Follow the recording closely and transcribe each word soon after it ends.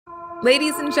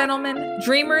Ladies and gentlemen,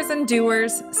 dreamers and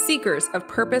doers, seekers of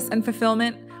purpose and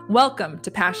fulfillment, welcome to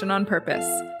Passion on Purpose,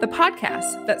 the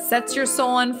podcast that sets your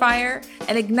soul on fire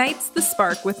and ignites the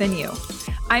spark within you.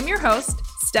 I'm your host,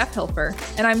 Steph Hilfer,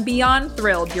 and I'm beyond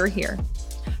thrilled you're here.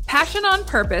 Passion on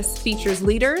Purpose features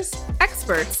leaders,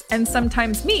 experts, and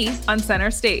sometimes me on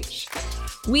center stage.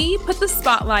 We put the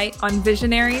spotlight on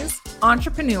visionaries,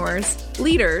 entrepreneurs,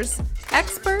 leaders,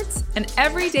 experts, and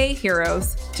everyday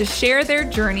heroes to share their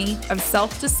journey of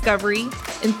self-discovery,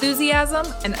 enthusiasm,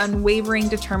 and unwavering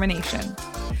determination.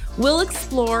 We'll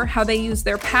explore how they use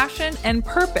their passion and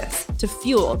purpose to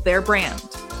fuel their brand.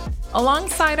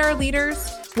 Alongside our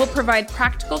leaders, we'll provide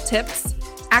practical tips,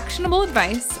 actionable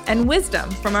advice, and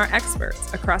wisdom from our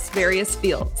experts across various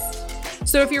fields.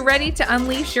 So if you're ready to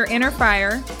unleash your inner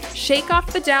fire, shake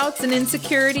off the doubts and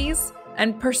insecurities,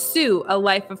 and pursue a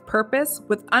life of purpose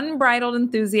with unbridled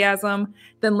enthusiasm,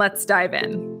 then let's dive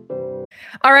in.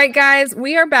 All right, guys,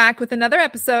 we are back with another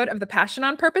episode of the Passion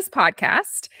on Purpose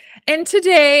podcast. And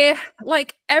today,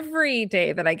 like every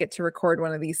day that I get to record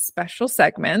one of these special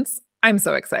segments, I'm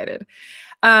so excited.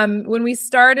 When we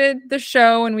started the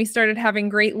show and we started having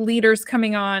great leaders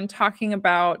coming on, talking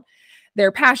about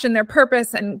their passion, their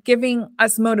purpose, and giving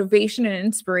us motivation and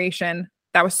inspiration,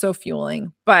 that was so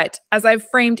fueling. But as I've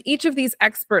framed each of these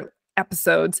expert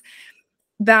episodes,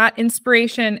 that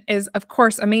inspiration is, of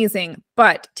course, amazing.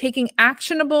 But taking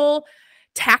actionable,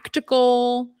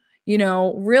 tactical,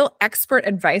 real expert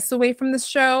advice away from this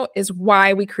show is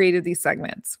why we created these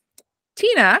segments.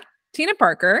 Tina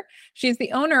Parker, she's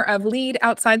the owner of Lead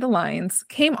Outside the Lines,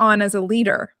 came on as a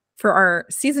leader for our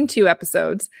season 2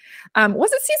 episodes.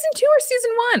 Was it season 2 or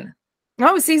season 1? No,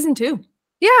 it was season 2.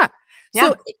 Yeah.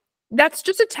 So that's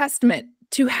just a testament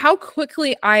to how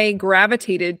quickly I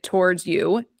gravitated towards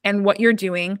you and what you're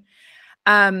doing.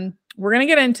 We're going to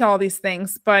get into all these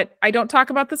things, but I don't talk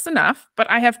about this enough.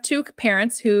 But I have 2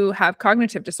 parents who have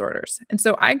cognitive disorders. And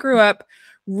so I grew up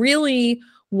really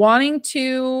wanting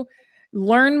to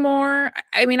learn more.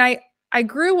 I mean, I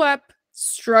grew up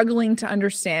struggling to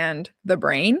understand the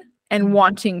brain and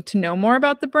wanting to know more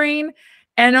about the brain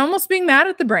and almost being mad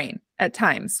at the brain at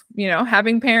times.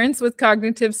 Having parents with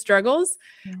cognitive struggles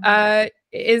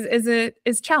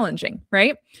is challenging,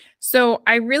 right? So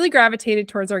I really gravitated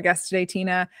towards our guest today,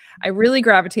 Tina. I really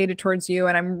gravitated towards you,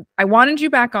 and I wanted you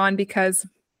back on because,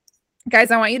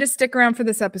 guys, I want you to stick around for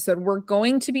this episode. We're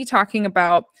going to be talking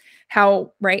about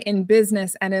how, right, in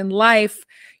business and in life,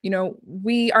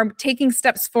 we are taking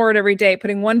steps forward every day,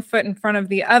 putting one foot in front of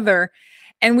the other,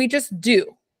 and we just do,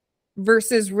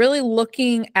 versus really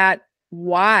looking at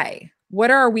why.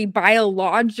 What are we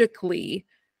biologically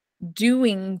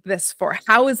doing this for?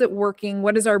 How is it working?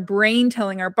 What is our brain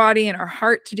telling our body and our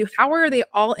heart to do? How are they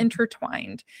all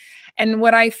intertwined? And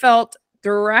what I felt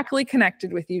directly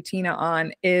connected with you, Tina,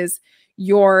 on is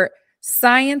your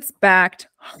science-backed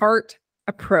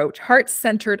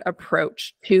heart-centered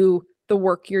approach to the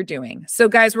work you're doing. So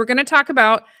guys, we're going to talk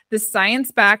about the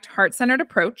science-backed heart-centered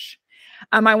approach.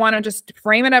 I want to just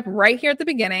frame it up right here at the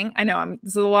beginning. I know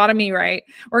this is a lot of me, right?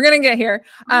 We're going to get here.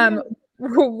 I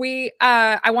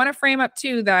want to frame up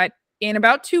too that in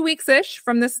about 2 weeks-ish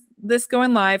from this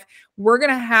going live, we're going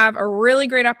to have a really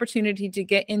great opportunity to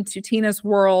get into Tina's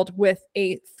world with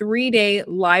a 3-day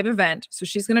live event. So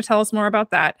she's going to tell us more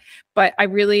about that. But I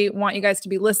really want you guys to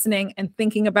be listening and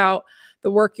thinking about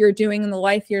the work you're doing and the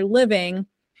life you're living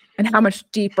and how much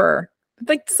deeper,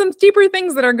 like some deeper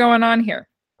things that are going on here.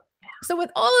 So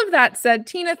with all of that said,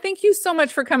 Tina, thank you so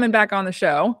much for coming back on the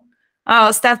show.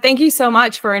 Oh, Steph, thank you so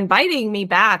much for inviting me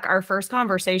back. Our first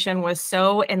conversation was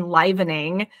so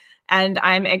enlivening, and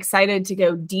I'm excited to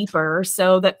go deeper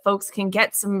so that folks can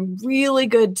get some really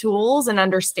good tools and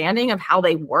understanding of how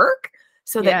they work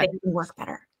so that they can work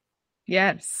better.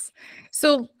 Yes.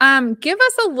 So give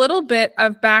us a little bit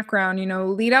of background.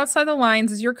 Lead Outside the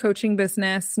Lines is your coaching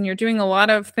business, and you're doing a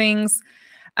lot of things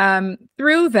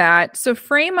through that. So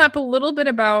frame up a little bit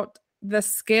about the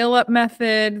scale-up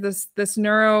method, this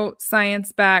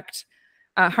neuroscience-backed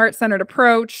heart-centered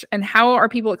approach, and how are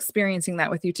people experiencing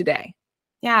that with you today?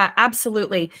 Yeah,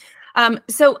 absolutely.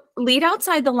 So Lead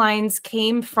Outside the Lines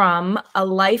came from a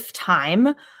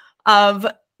lifetime of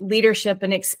leadership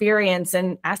and experience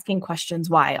and asking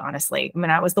questions why, honestly. I mean,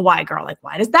 I was the why girl, like,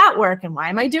 why does that work? And why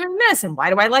am I doing this? And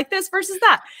why do I like this versus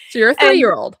that? So you're a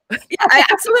 3-year-old. Yeah,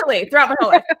 absolutely. Throughout my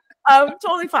whole life.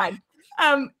 Totally fine.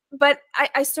 But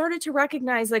I started to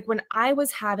recognize, like, when I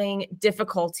was having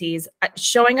difficulties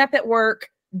showing up at work,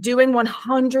 doing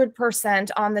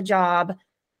 100% on the job,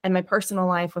 and my personal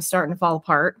life was starting to fall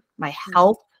apart. My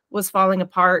health was falling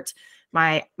apart.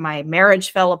 My marriage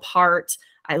fell apart.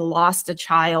 I lost a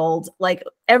child. Like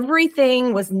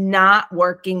everything was not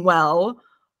working well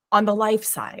on the life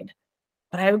side.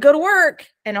 But I would go to work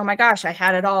and oh my gosh, I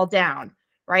had it all down.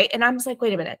 Right. And I was like,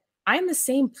 wait a minute, I'm the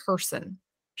same person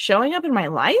showing up in my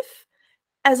life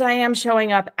as I am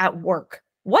showing up at work.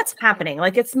 What's happening?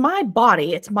 Like it's my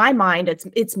body, it's my mind,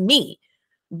 it's me.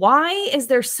 Why is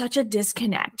there such a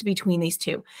disconnect between these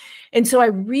two? And so I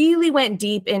really went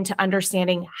deep into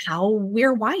understanding how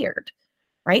we're wired,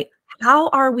 right? How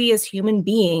are we as human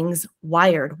beings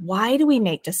wired? Why do we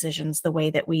make decisions the way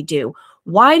that we do?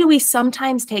 Why do we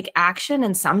sometimes take action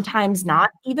and sometimes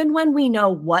not, even when we know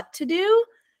what to do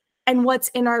and what's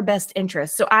in our best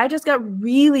interest? So I just got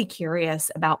really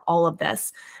curious about all of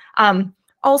this.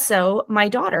 Also, my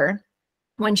daughter,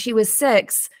 when she was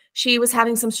 6, she was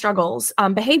having some struggles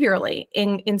behaviorally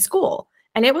in school.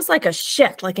 And it was like a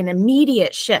shift, like an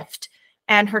immediate shift.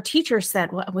 And her teacher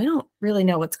said, well, we don't really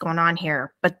know what's going on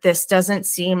here, but this doesn't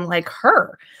seem like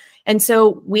her. And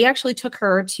so we actually took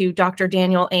her to Dr.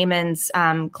 Daniel Amen's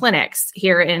clinics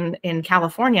here in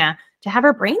California to have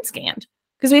her brain scanned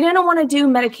because we didn't want to do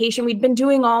medication. We'd been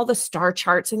doing all the star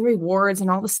charts and the rewards and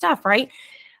all the stuff, right?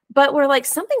 But we're like,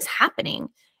 something's happening.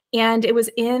 And it was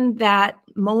in that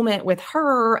moment with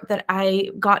her that I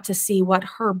got to see what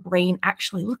her brain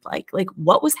actually looked like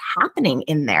what was happening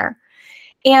in there.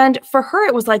 And for her,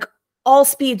 it was like all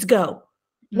speeds go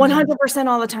 100%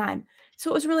 all the time. So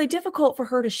it was really difficult for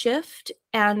her to shift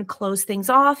and close things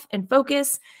off and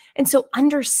focus. And so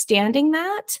understanding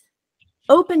that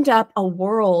opened up a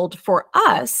world for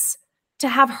us to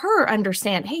have her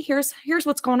understand, hey, here's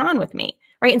what's going on with me,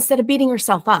 right? Instead of beating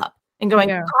herself up and going,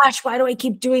 gosh, why do I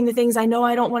keep doing the things I know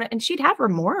I don't want to? And she'd have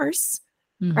remorse,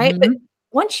 right? But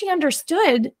once she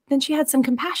understood, then she had some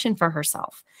compassion for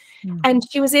herself. And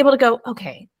she was able to go,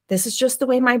 okay, this is just the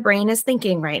way my brain is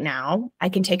thinking right now. I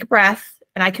can take a breath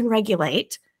and I can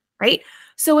regulate, right?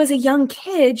 So as a young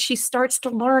kid, she starts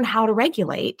to learn how to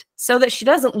regulate so that she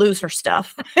doesn't lose her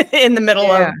stuff in the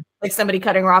middle of like somebody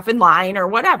cutting her off in line or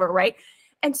whatever, right?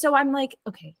 And so I'm like,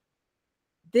 okay,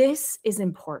 this is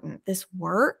important. This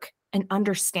work and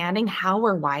understanding how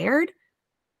we're wired,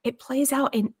 it plays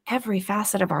out in every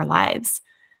facet of our lives.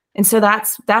 And so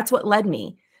that's what led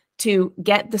me to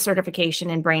get the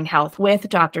certification in brain health with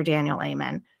Dr. Daniel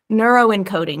Amen.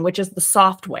 Neuroencoding, which is the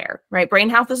software, right? Brain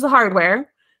health is the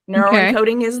hardware.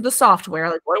 Neuroencoding is the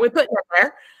software. Like, what are we putting in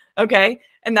there? Okay.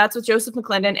 And that's with Joseph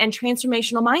McClendon, and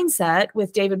transformational mindset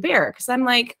with David Beer. Because I'm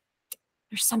like,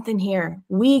 there's something here.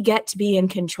 We get to be in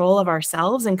control of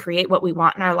ourselves and create what we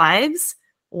want in our lives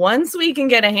once we can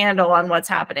get a handle on what's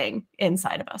happening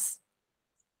inside of us.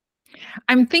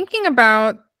 I'm thinking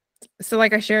about, so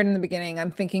like I shared in the beginning,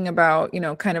 I'm thinking about,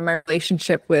 kind of my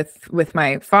relationship with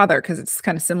my father, because it's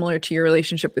kind of similar to your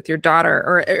relationship with your daughter,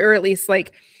 or at least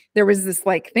like there was this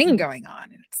like thing going on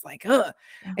and it's like,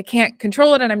 I can't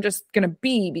control it. And I'm just going to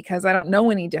be, because I don't know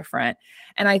any different.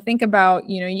 And I think about,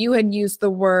 you had used the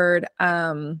word,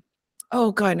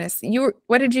 oh goodness,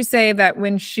 what did you say, that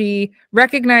when she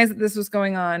recognized that this was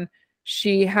going on,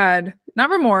 she had not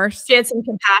remorse. She had some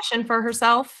compassion for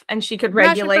herself and she could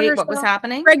regulate what was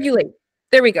happening. Regulate.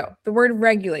 There we go. The word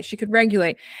regulate. She could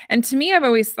regulate. And to me, I've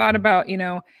always thought about,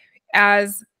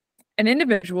 as an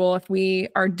individual, if we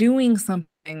are doing something,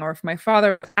 or if my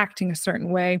father is acting a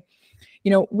certain way,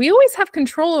 we always have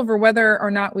control over whether or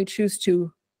not we choose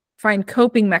to find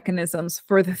coping mechanisms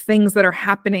for the things that are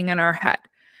happening in our head.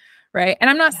 Right. And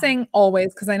I'm not saying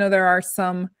always, because I know there are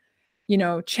some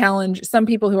some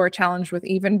people who are challenged with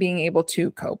even being able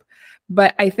to cope.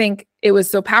 But I think it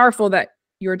was so powerful that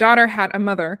your daughter had a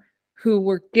mother who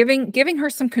were giving her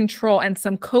some control and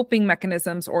some coping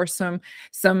mechanisms, or some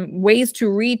ways to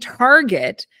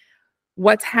retarget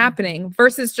what's happening,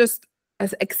 versus just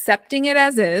accepting it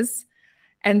as is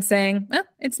and saying,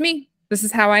 it's me. This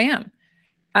is how I am.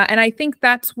 And I think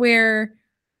that's where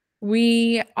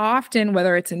we often,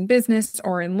 whether it's in business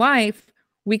or in life,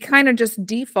 we kind of just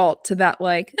default to that,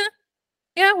 like,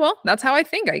 well, that's how I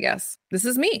think, I guess. This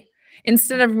is me.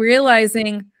 Instead of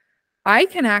realizing I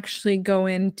can actually go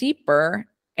in deeper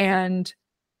and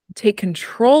take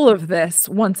control of this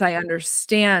once I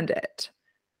understand it.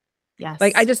 Yes.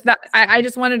 Like I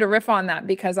just wanted to riff on that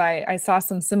because I saw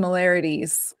some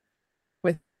similarities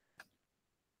with.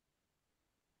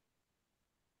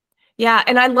 Yeah.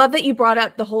 And I love that you brought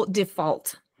up the whole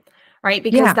default. Right?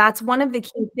 Because that's one of the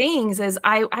key things is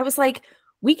I was like,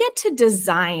 we get to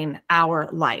design our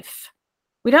life.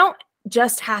 We don't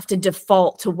just have to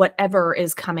default to whatever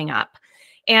is coming up.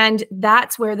 And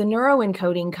that's where the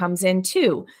neuroencoding comes in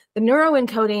too. The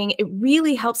neuroencoding, it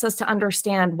really helps us to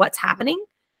understand what's happening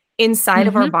inside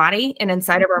of our body and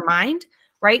inside of our mind,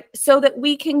 right? So that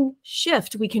we can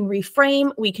shift, we can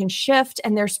reframe, we can shift,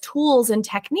 and there's tools and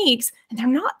techniques, and they're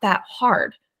not that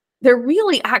hard. They're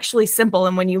really actually simple.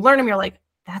 And when you learn them, you're like,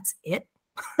 that's it?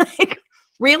 Like,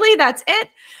 really? That's it?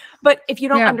 But if you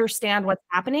don't understand what's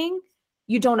happening,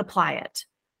 you don't apply it,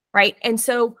 right? And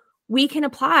so we can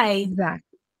apply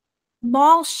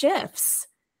small shifts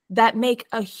that make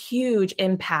a huge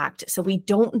impact. So we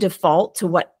don't default to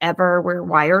whatever we're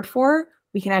wired for.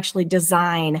 We can actually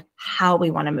design how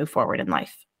we want to move forward in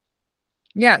life.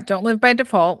 Yeah. Don't live by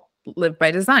default, live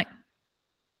by design.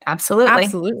 Absolutely.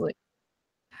 Absolutely.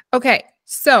 Okay.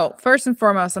 So first and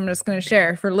foremost, I'm just going to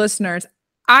share for listeners,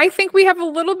 I think we have a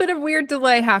little bit of weird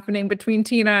delay happening between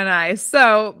Tina and I.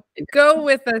 So go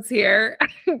with us here.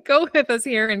 Go with us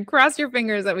here and cross your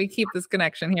fingers that we keep this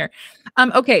connection here.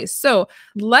 Okay. So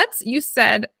you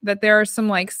said that there are some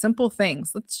like simple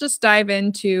things. Let's just dive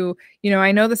into,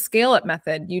 I know the scale up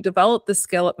method. You developed the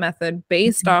scale up method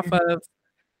based off of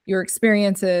your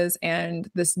experiences and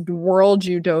this world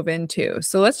you dove into.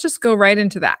 So let's just go right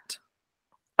into that.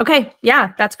 Okay.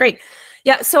 Yeah, that's great.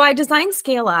 Yeah. So I designed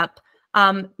Scale Up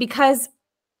because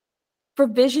for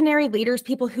visionary leaders,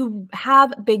 people who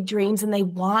have big dreams and they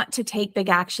want to take big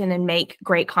action and make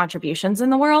great contributions in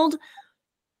the world,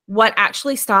 what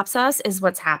actually stops us is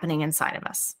what's happening inside of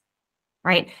us,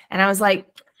 right? And I was like,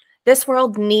 this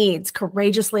world needs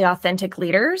courageously authentic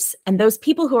leaders, and those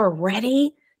people who are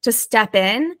ready to step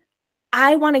in,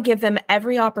 I want to give them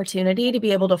every opportunity to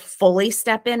be able to fully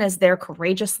step in as their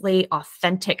courageously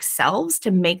authentic selves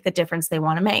to make the difference they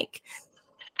want to make.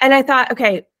 And I thought,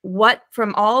 okay,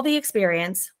 from all the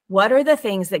experience, what are the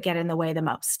things that get in the way the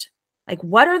most? Like,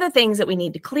 what are the things that we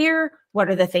need to clear? What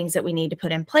are the things that we need to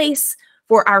put in place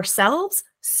for ourselves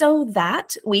so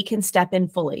that we can step in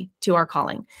fully to our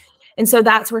calling? And so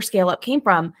that's where Scale Up came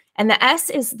from. And the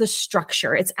S is the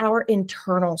structure. It's our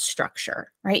internal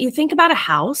structure, right? You think about a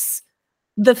house,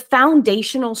 the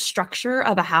foundational structure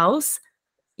of a house,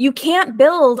 you can't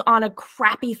build on a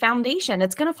crappy foundation.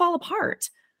 It's going to fall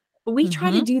apart. But we try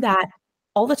to do that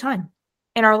all the time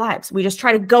in our lives. We just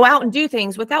try to go out and do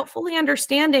things without fully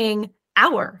understanding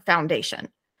our foundation.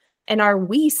 And are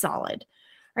we solid?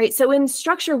 Right. So in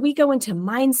structure, we go into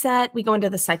mindset, we go into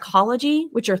the psychology,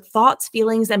 which are thoughts,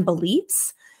 feelings, and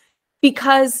beliefs.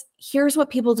 Because here's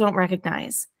what people don't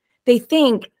recognize. They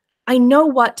think, I know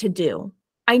what to do.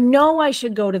 I know I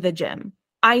should go to the gym.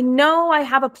 I know I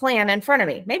have a plan in front of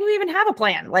me. Maybe we even have a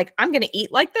plan. Like, I'm going to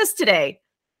eat like this today,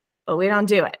 but we don't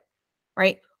do it.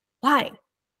 Right? Why?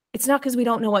 It's not because we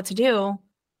don't know what to do.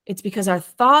 It's because our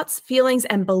thoughts, feelings,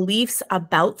 and beliefs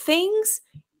about things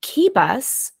keep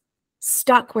us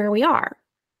stuck where we are.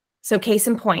 So case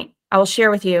in point, I will share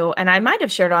with you, and I might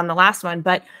have shared it on the last one,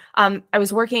 but I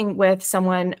was working with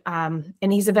someone, and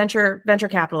he's a venture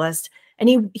capitalist,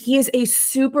 and he is a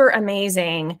super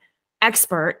amazing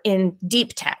expert in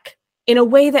deep tech in a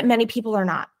way that many people are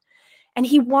not. And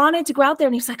he wanted to go out there,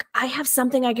 and he's like, I have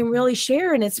something I can really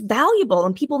share, and it's valuable,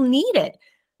 and people need it.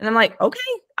 And I'm like, okay,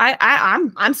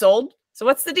 I'm sold. So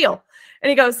what's the deal? And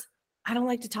he goes, I don't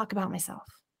like to talk about myself.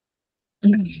 I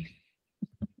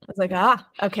was like,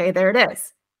 okay, there it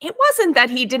is. It wasn't that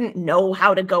he didn't know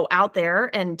how to go out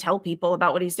there and tell people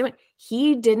about what he's doing.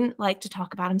 He didn't like to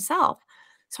talk about himself.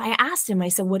 So I asked him, I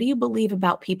said, what do you believe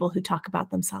about people who talk about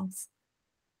themselves?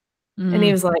 And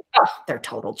he was like, they're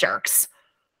total jerks.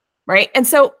 Right. And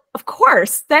so, of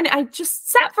course, then I just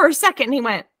sat for a second and he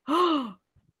went, oh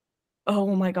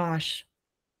my gosh.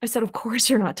 I said, of course,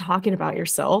 you're not talking about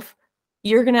yourself.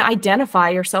 You're going to identify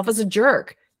yourself as a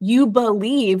jerk. You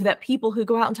believe that people who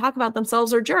go out and talk about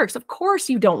themselves are jerks. Of course,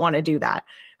 you don't want to do that.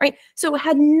 Right. So it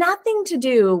had nothing to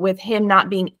do with him not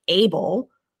being able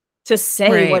to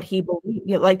say what he believed,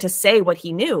 like to say what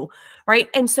he knew. Right.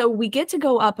 And so we get to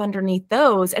go up underneath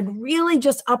those and really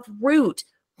just uproot.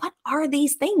 What are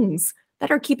these things that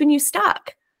are keeping you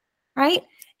stuck? Right.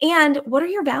 And what are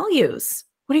your values?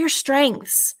 What are your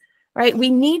strengths? Right. We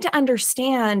need to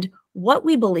understand what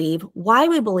we believe, why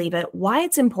we believe it, why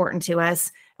it's important to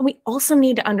us. And we also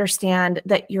need to understand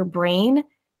that your brain,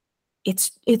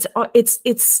 it's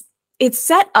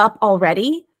set up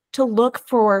already to look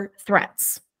for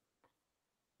threats.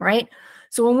 Right.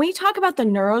 So when we talk about the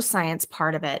neuroscience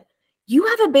part of it, you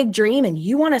have a big dream and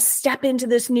you want to step into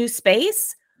this new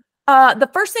space. The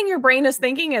first thing your brain is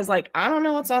thinking is like, I don't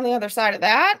know what's on the other side of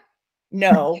that.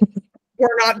 No,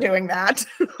 we're not doing that.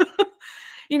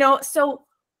 So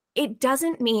it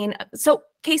doesn't mean, so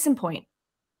case in point,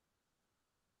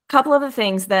 a couple of the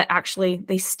things that actually,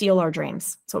 they steal our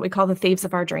dreams. It's what we call the thieves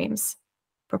of our dreams: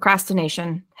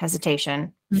 procrastination,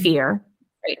 hesitation, fear,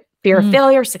 right? Fear of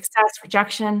failure, success,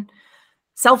 rejection,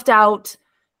 self-doubt,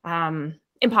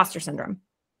 imposter syndrome,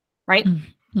 right?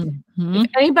 Mm-hmm.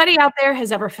 If anybody out there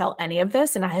has ever felt any of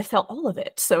this, and I have felt all of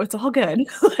it, so it's all good.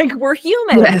 Like, we're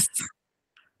human, Yes.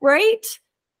 right?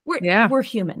 Yeah. We're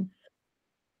human.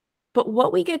 But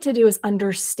what we get to do is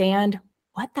understand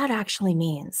what that actually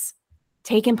means.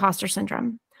 Take imposter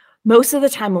syndrome. Most of the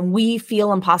time when we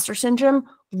feel imposter syndrome,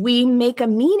 we make a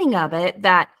meaning of it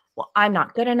that, well, I'm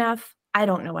not good enough. I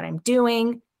don't know what I'm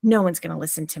doing. No one's going to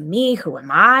listen to me. Who am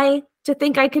I to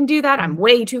think I can do that? I'm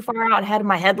way too far out ahead of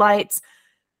my headlights.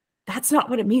 That's not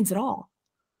what it means at all.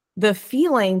 The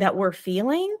feeling that we're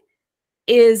feeling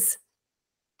is,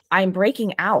 I'm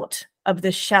breaking out of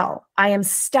the shell. I am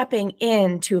stepping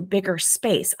into a bigger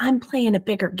space. I'm playing a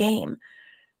bigger game,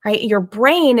 right? Your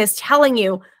brain is telling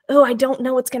you, oh, I don't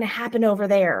know what's going to happen over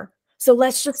there. So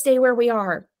let's just stay where we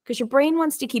are, because your brain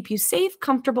wants to keep you safe,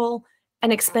 comfortable,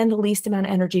 and expend the least amount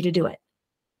of energy to do it.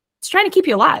 It's trying to keep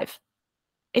you alive.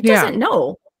 It doesn't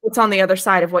know what's on the other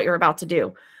side of what you're about to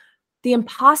do. The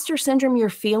imposter syndrome you're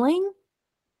feeling,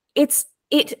 it's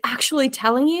actually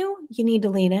telling you need to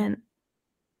lean in.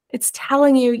 It's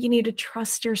telling you need to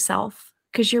trust yourself,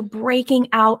 because you're breaking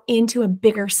out into a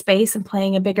bigger space and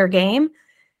playing a bigger game.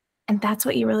 And that's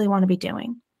what you really want to be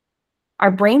doing.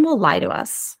 Our brain will lie to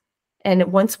us.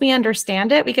 And once we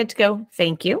understand it, we get to go,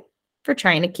 thank you for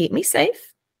trying to keep me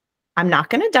safe. I'm not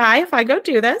going to die if I go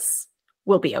do this.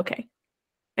 We'll be okay.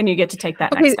 And you get to take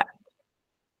that next step.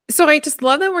 So I just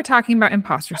love that we're talking about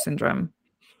imposter syndrome,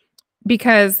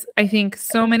 because I think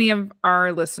so many of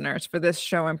our listeners for this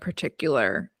show in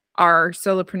particular are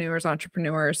solopreneurs,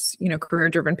 entrepreneurs,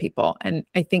 career-driven people. And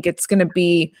I think it's going to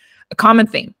be a common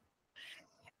theme.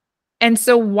 And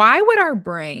so why would our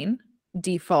brain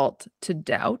default to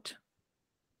doubt?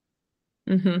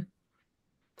 Mm-hmm.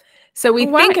 So we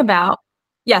think about,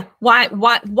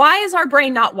 why is our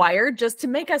brain not wired just to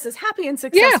make us as happy and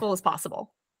successful as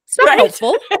possible? So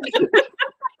helpful.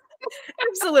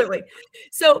 Absolutely.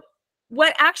 So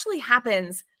what actually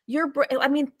happens,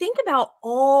 think about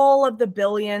all of the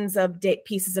billions of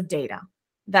pieces of data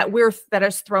that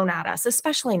is thrown at us,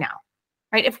 especially now,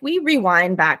 right? If we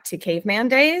rewind back to caveman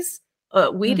days,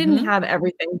 we didn't have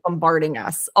everything bombarding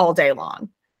us all day long,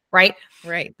 right?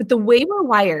 Right. But the way we're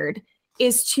wired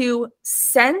is to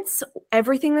sense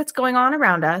everything that's going on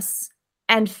around us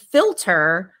and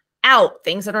filter out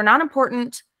things that are not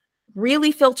important,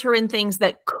 really filter in things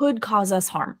that could cause us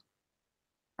harm,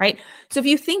 right? So if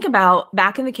you think about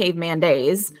back in the caveman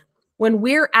days, when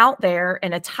we're out there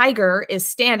and a tiger is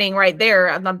standing right there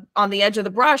on the edge of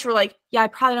the brush, we're like, yeah, I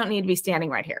probably don't need to be standing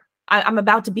right here. I'm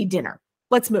about to be dinner.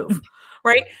 Let's move,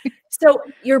 right? So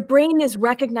your brain is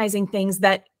recognizing things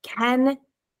that can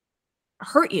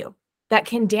hurt you, that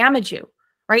can damage you,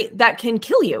 right? That can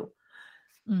kill you.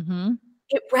 Mm-hmm.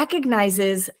 It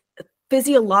recognizes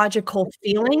physiological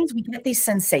feelings. We get these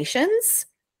sensations,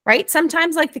 right?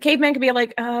 Sometimes like the caveman could be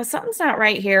like, something's not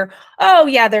right here. Oh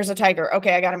yeah, there's a tiger.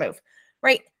 Okay, I got to move,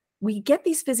 right? We get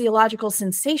these physiological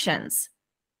sensations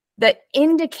that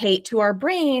indicate to our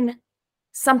brain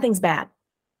something's bad.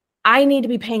 I need to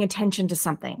be paying attention to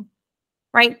something,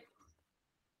 right?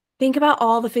 Think about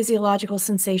all the physiological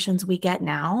sensations we get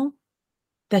now.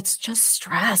 That's just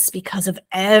stress because of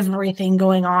everything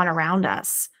going on around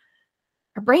us.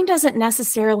 Our brain doesn't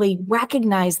necessarily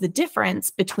recognize the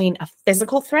difference between a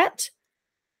physical threat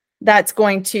that's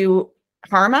going to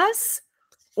harm us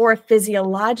or a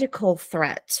physiological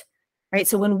threat, right?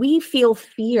 So when we feel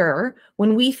fear,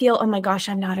 when we feel, oh my gosh,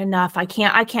 I'm not enough, I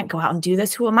can't go out and do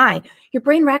this, who am I? Your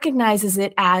brain recognizes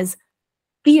it as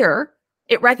fear.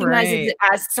 It recognizes it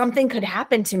as something could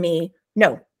happen to me.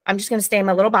 No, I'm just going to stay in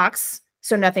my little box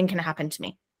so nothing can happen to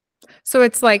me. So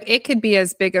it's like, it could be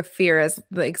as big a fear as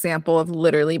the example of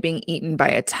literally being eaten by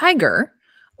a tiger,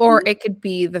 or it could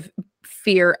be the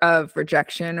fear of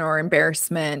rejection or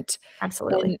embarrassment.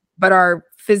 Absolutely. But our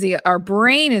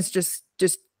brain is just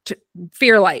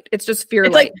fear light. It's just fear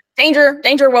light. Like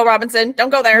danger, Will Robinson,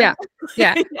 don't go there. Yeah.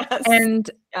 Yes.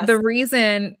 And the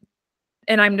reason,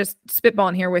 and I'm just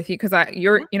spitballing here with you because I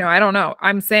don't know.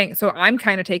 I'm saying, so I'm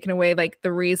kind of taking away like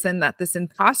the reason that this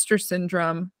imposter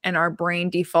syndrome and our brain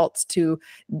defaults to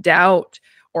doubt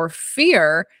or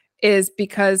fear is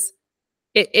because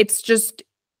it's just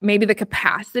maybe the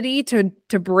capacity to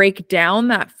break down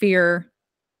that fear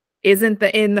isn't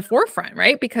in the forefront,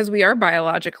 right? Because we are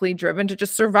biologically driven to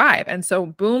just survive. And so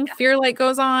boom, fear light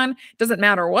goes on. Doesn't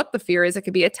matter what the fear is. It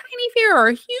could be a tiny fear or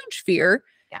a huge fear.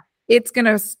 Yeah. It's going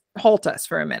to halt us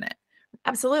for a minute.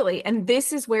 Absolutely. And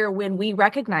this is where, when we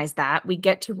recognize that, we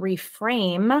get to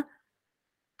reframe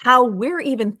how we're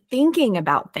even thinking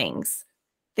about things.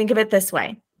 Think of it this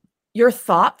way. Your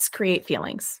thoughts create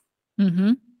feelings.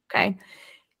 Mm-hmm. Okay.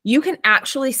 You can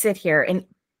actually sit here and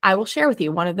I will share with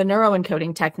you one of the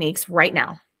neuroencoding techniques right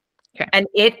now. Okay. And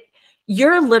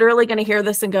you're literally going to hear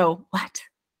this and go, what?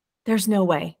 There's no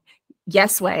way.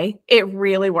 Yes way. It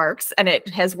really works. And it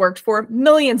has worked for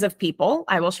millions of people.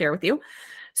 I will share with you.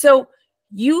 So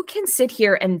you can sit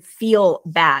here and feel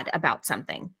bad about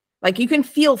something. Like you can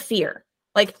feel fear.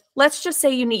 Like, let's just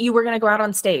say you were going to go out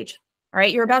on stage. All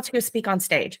right. You're about to go speak on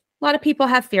stage. A lot of people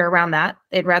have fear around that.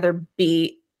 They'd rather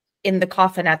be in the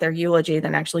coffin at their eulogy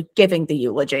than actually giving the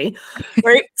eulogy.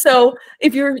 Right. So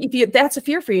if that's a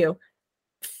fear for you,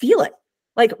 feel it.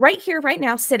 Like right here, right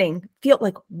now, sitting, feel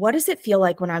like, what does it feel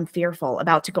like when I'm fearful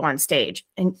about to go on stage?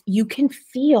 And you can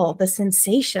feel the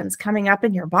sensations coming up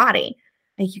in your body.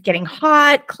 Like you're getting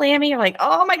hot, clammy. You're like,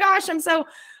 oh my gosh,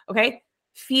 okay.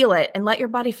 Feel it and let your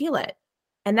body feel it.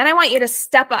 And then I want you to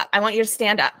step up. I want you to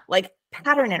stand up, like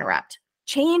pattern interrupt,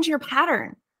 change your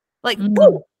pattern. Like,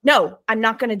 whoa, no, I'm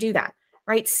not going to do that.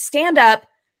 Right. Stand up,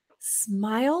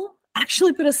 smile,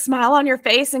 actually put a smile on your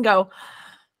face and go,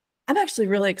 I'm actually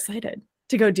really excited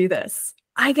to go do this.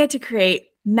 I get to create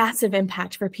massive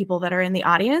impact for people that are in the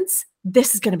audience.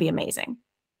 This is going to be amazing.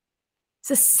 It's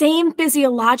the same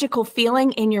physiological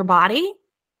feeling in your body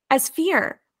as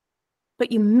fear,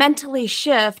 but you mentally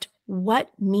shift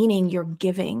what meaning you're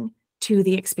giving to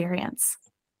the experience.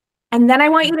 And then I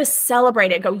want you to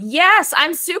celebrate it. Go, yes,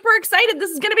 I'm super excited. This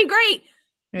is going to be great.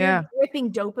 Yeah. You're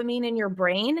dripping dopamine in your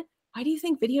brain. Why do you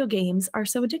think video games are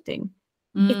so addicting?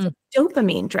 It's a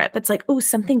dopamine drip. It's like, oh,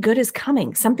 something good is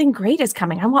coming. Something great is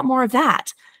coming. I want more of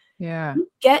that. Yeah. You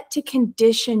get to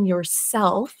condition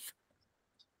yourself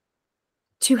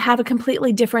to have a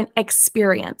completely different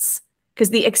experience because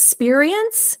the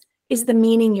experience is the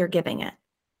meaning you're giving it.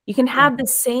 You can have the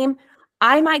same,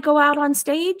 I might go out on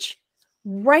stage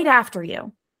right after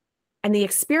you. And the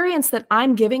experience that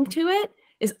I'm giving to it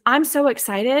is I'm so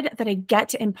excited that I get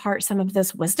to impart some of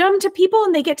this wisdom to people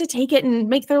and they get to take it and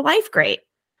make their life great.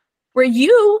 Where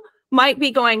you might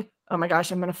be going, oh my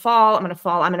gosh, I'm going to fall. I'm going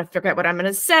to forget what I'm going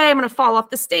to say. I'm going to fall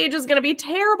off the stage. It's going to be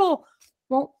terrible.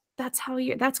 Well, that's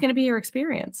going to be your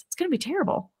experience. It's going to be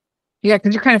terrible. Yeah.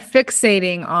 Cause you're kind of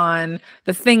fixating on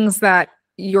the things that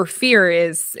your fear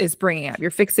is bringing up. You're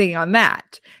fixating on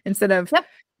that instead of,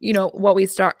 what we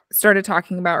started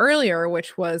talking about earlier,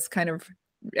 which was kind of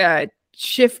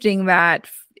shifting that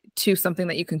to something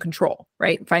that you can control,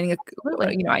 right? Finding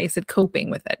I said coping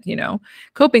with it,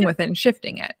 coping with it and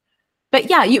shifting it. But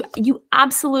yeah, you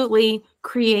absolutely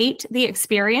create the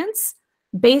experience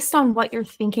based on what you're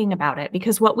thinking about it,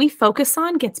 because what we focus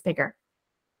on gets bigger.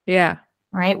 Yeah.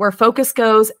 Right? Where focus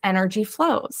goes, energy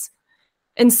flows.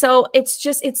 And so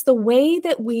it's the way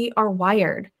that we are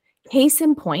wired. Case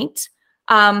in point,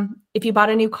 if you bought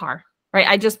a new car,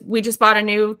 right? We just bought a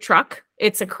new truck.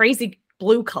 It's a crazy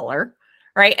blue color,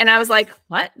 right? And I was like,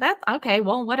 what? Okay,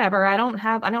 well, whatever. I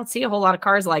don't see a whole lot of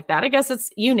cars like that. I guess it's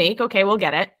unique. Okay, we'll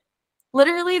get it.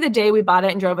 Literally the day we bought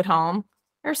it and drove it home,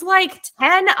 there's like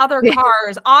 10 other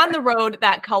cars on the road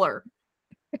that color,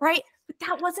 right? But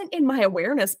that wasn't in my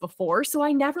awareness before, so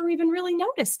I never even really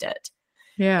noticed it.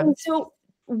 Yeah. And so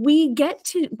we get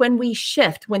to, when we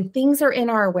shift, when things are in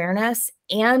our awareness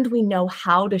and we know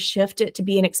how to shift it to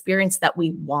be an experience that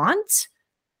we want,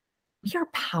 we are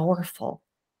powerful.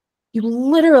 You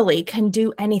literally can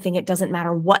do anything. It doesn't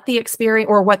matter what the experience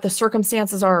or what the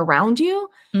circumstances are around you.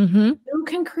 Mm-hmm. You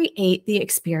can create the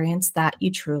experience that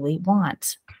you truly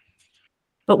want.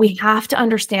 But we have to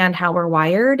understand how we're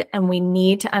wired, and we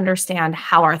need to understand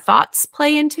how our thoughts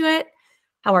play into it,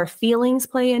 how our feelings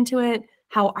play into it,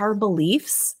 how our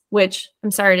beliefs, which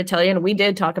I'm sorry to tell you, and we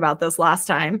did talk about this last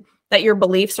time, that your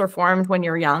beliefs are formed when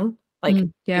you're young, like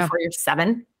before you're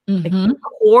 7. Mm-hmm. Like the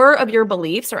core of your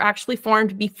beliefs are actually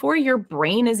formed before your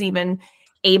brain is even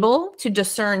able to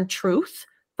discern truth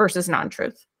versus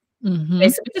non-truth. Mm-hmm. Okay,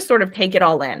 so we just sort of take it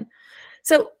all in.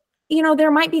 So,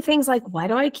 there might be things like, why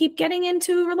do I keep getting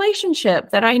into a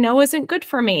relationship that I know isn't good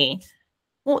for me?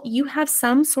 Well, you have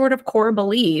some sort of core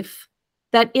belief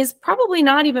that is probably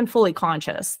not even fully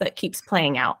conscious that keeps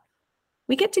playing out.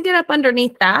 We get to get up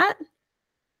underneath that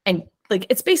and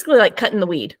it's basically like cutting the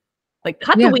weed,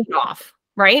 cut the weed off,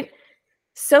 right?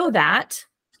 So that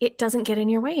it doesn't get in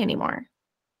your way anymore.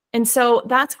 And so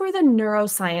that's where the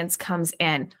neuroscience comes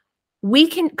in.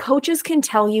 Coaches can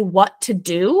tell you what to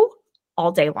do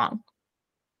all day long.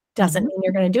 Doesn't mean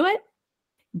you're going to do it.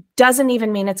 Doesn't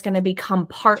even mean it's going to become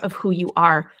part of who you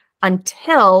are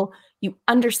until you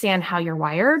understand how you're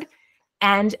wired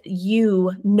and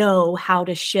you know how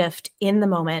to shift in the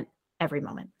moment, every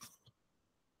moment.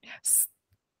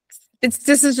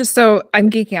 This is just so I'm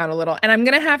geeking out a little, and I'm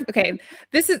going to have,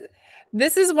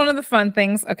 this is one of the fun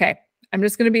things. Okay. I'm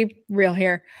just going to be real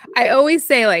here. I always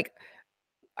say, like,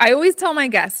 I always tell my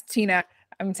guests, Tina,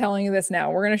 I'm telling you this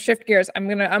now. We're going to shift gears. I'm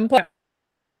going to unplug.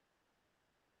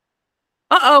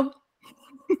 Uh-oh.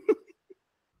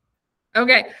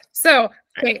 Okay. So,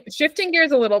 okay, shifting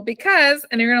gears a little because,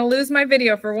 and you're going to lose my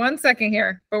video for 1 second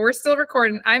here, but we're still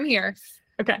recording. I'm here.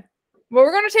 Okay. Well,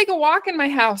 we're going to take a walk in my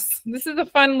house. This is a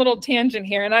fun little tangent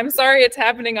here, and I'm sorry it's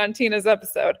happening on Tina's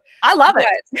episode. I love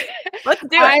it. Let's do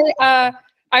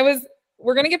it.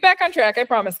 We're going to get back on track, I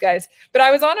promise, guys. But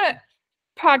I was on a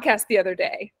podcast the other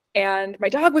day, and my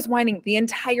dog was whining the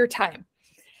entire time.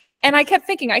 And I kept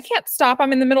thinking, I can't stop.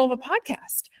 I'm in the middle of a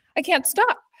podcast. I can't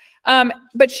stop.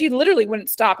 But she literally wouldn't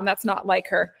stop, and that's not like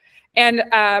her. And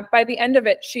by the end of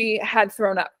it, she had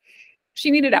thrown up.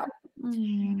 She needed out.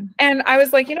 And I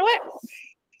was like, you know what?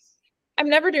 I'm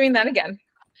never doing that again.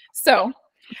 So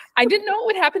I didn't know it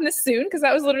would happen this soon because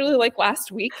that was literally like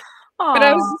last week. Aww. But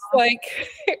I was just like,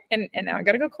 and now I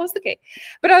got to go close the gate.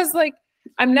 But I was like,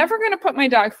 I'm never going to put my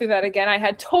dog through that again. I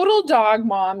had total dog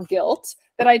mom guilt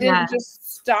that I didn't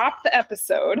just stop the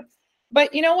episode.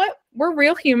 But you know what? We're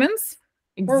real humans.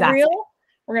 Exactly. We're real.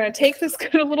 We're going to take this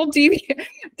kind of little deviation.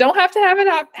 Don't have to have it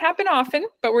happen often,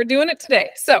 but we're doing it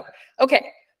today. So,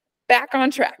 okay. Back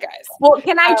on track, guys. Well,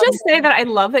 can I just say that I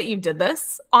love that you did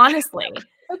this? Honestly,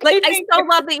 like I so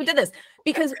love that you did this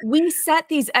because we set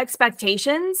these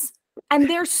expectations and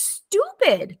they're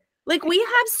stupid. Like we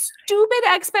have stupid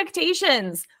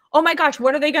expectations. Oh my gosh,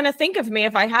 what are they going to think of me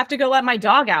if I have to go let my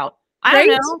dog out? I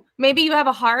don't know. Maybe you have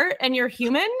a heart and you're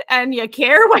human and you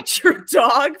care what your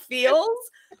dog feels.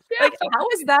 Yeah. Like, how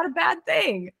is that a bad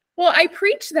thing? Well, I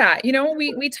preach that. You know,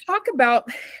 we talk about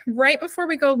right before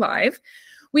we go live.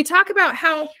 We talk about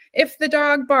how if the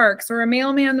dog barks or a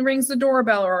mailman rings the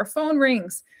doorbell or our phone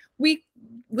rings,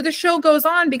 the show goes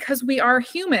on because we are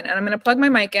human. And I'm going to plug my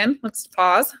mic in. Let's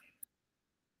pause.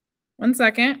 1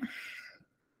 second.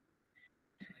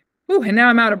 Ooh, and now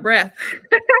I'm out of breath.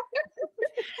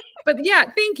 But yeah,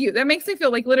 thank you. That makes me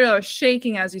feel like literally I was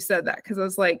shaking as you said that because I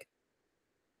was like,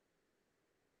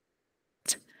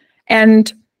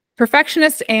 and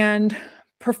perfectionist and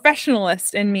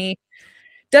professionalist in me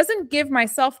doesn't give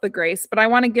myself the grace, but I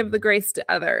want to give the grace to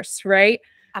others, right?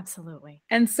 Absolutely.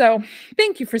 And so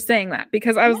thank you for saying that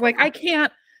because I was like, I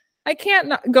can't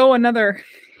not go another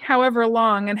however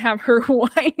long and have her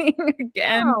whining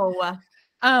again. No.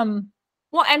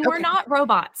 Well, and we're not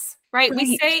robots, right?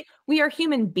 We say we are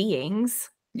human beings.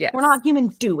 Yes. We're not human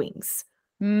doings,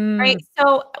 right?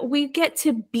 So we get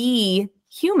to be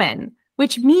human,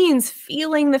 which means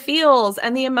feeling the feels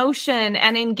and the emotion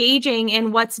and engaging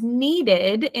in what's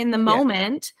needed in the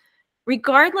moment,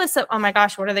 regardless of, oh my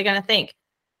gosh, what are they going to think?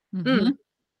 I don't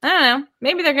know.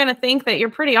 Maybe they're going to think that you're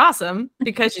pretty awesome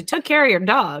because you took care of your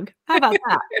dog. How about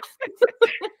that?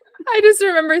 I just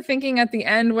remember thinking at the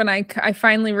end when I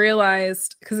finally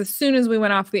realized, because as soon as we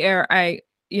went off the air, I,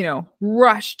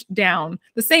 rushed down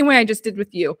the same way I just did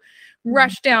with you.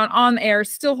 Rushed down on air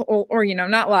still, or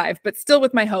not live, but still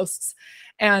with my hosts.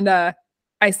 And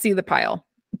I see the pile,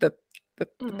 the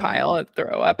pile of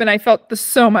throw up. And I felt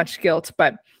so much guilt.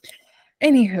 But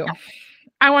anywho,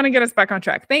 I want to get us back on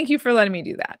track. Thank you for letting me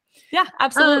do that. Yeah,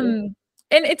 absolutely.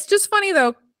 And it's just funny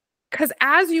though, because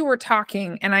as you were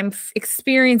talking and I'm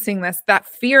experiencing this, that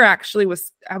fear actually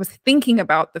I was thinking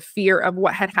about the fear of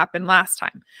what had happened last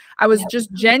time. I was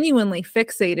just genuinely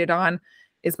fixated on,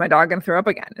 is my dog going to throw up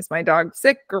again? Is my dog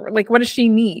sick? Or like, what does she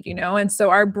need? And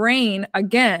so our brain,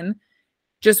 again,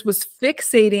 just was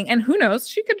fixating. And who knows,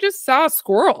 she could just saw a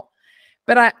squirrel.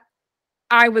 But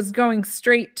I was going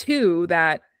straight to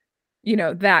that,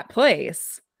 that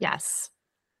place. Yes.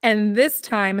 And this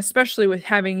time, especially with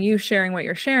having you sharing what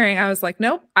you're sharing, I was like,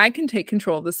 nope, I can take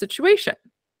control of the situation.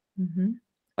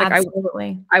 Like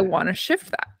absolutely. I want to shift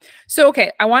that. So,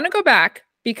 okay, I want to go back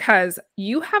because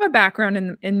you have a background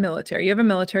in military. You have a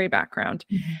military background.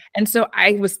 And so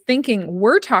I was thinking,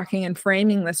 we're talking and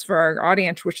framing this for our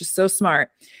audience, which is so smart,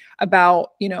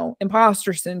 about,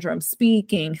 imposter syndrome,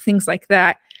 speaking, things like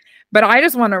that. But I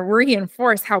just want to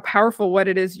reinforce how powerful what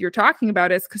it is you're talking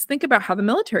about is, because think about how the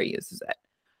military uses it.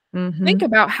 Think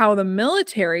about how the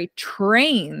military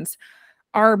trains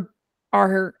our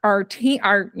military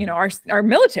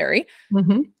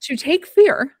to take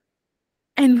fear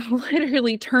and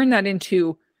literally turn that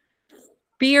into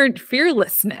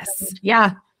fearlessness.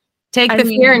 Yeah. Take the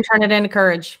fear and turn it into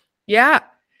courage. Yeah.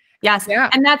 Yes. Yeah.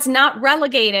 And that's not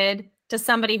relegated to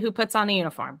somebody who puts on a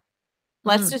uniform.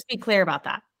 Let's just be clear about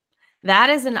that. That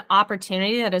is an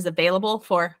opportunity that is available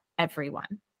for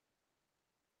everyone.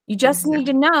 You just need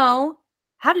to know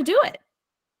how to do it.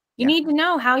 You need to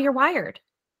know how you're wired.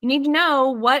 You need to know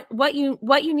what you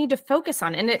need to focus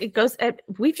on. And it goes,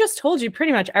 we've just told you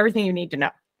pretty much everything you need to know.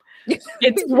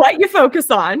 It's what you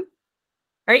focus on,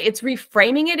 right? It's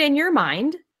reframing it in your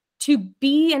mind to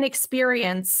be an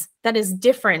experience that is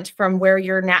different from where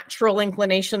your natural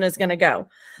inclination is going to go.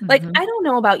 Like, I don't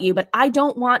know about you, but I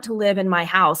don't want to live in my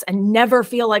house and never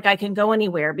feel like I can go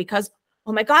anywhere because,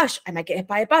 oh my gosh, I might get hit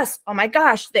by a bus. Oh my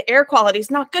gosh, the air quality is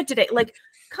not good today. Like,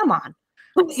 come on.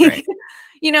 Right.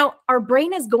 You know, our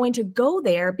brain is going to go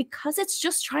there because it's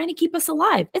just trying to keep us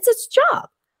alive. It's its job.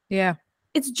 Yeah.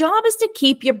 Its job is to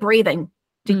keep you breathing,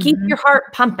 to keep your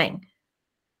heart pumping,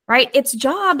 right? Its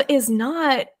job is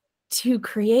not to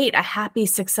create a happy,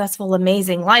 successful,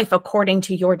 amazing life according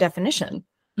to your definition.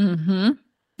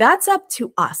 That's up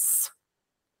to us.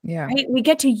 Yeah. Right? We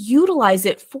get to utilize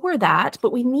it for that,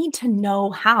 but we need to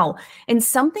know how. And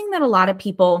something that a lot of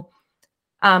people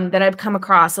that I've come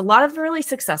across, a lot of really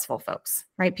successful folks,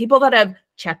 right? People that have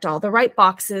checked all the right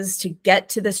boxes to get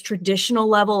to this traditional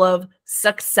level of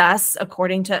success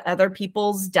according to other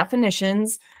people's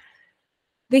definitions,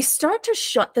 they start to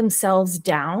shut themselves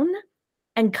down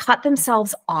and cut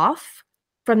themselves off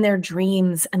from their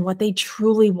dreams and what they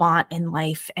truly want in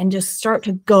life and just start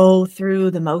to go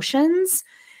through the motions.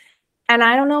 And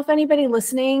I don't know if anybody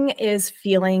listening is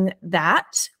feeling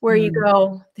that, where you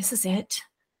go, this is it.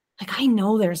 Like, I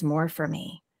know there's more for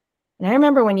me. And I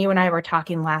remember when you and I were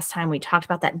talking last time, we talked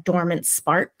about that dormant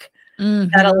spark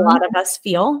that a lot of us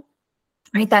feel,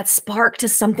 right? That spark to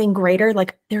something greater,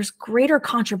 like there's greater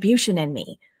contribution in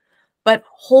me. But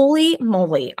holy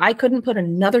moly, I couldn't put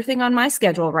another thing on my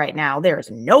schedule right now.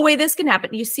 There's no way this can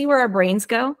happen. You see where our brains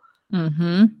go?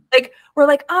 Like, we're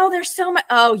like, oh, there's so much.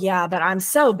 Oh yeah, but I'm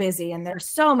so busy and there's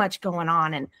so much going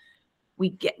on. And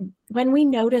when we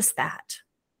notice that,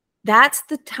 that's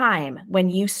the time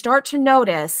when you start to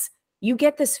notice, you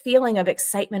get this feeling of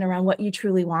excitement around what you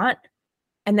truly want.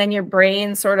 And then your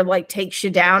brain sort of like takes you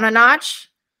down a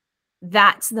notch.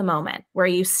 That's the moment where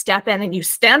you step in and you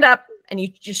stand up and you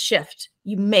just shift.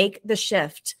 You make the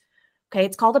shift. Okay.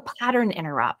 It's called a pattern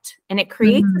interrupt. And it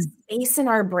creates a space in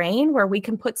our brain where we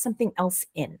can put something else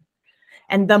in.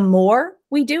 And the more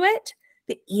we do it,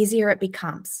 the easier it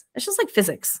becomes. It's just like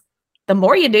physics. The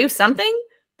more you do something,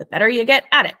 the better you get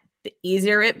at it. The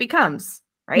easier it becomes,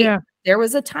 right? Yeah. There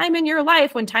was a time in your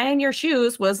life when tying your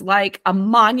shoes was like a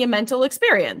monumental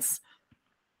experience.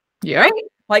 Yeah. Right?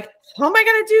 Like, how am I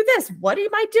going to do this? What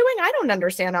am I doing? I don't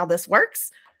understand how this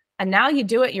works. And now you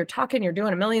do it, you're talking, you're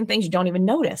doing a million things. You don't even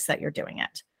notice that you're doing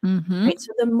it. Right?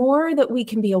 So the more that we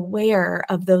can be aware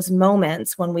of those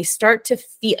moments when we start to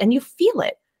feel, and you feel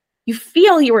it, you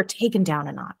feel you were taken down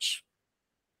a notch.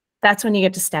 That's when you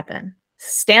get to step in,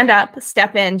 stand up,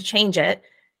 step in, change it,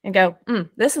 and go,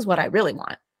 this is what I really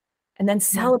want. And then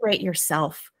celebrate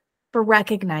yourself for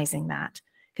recognizing that.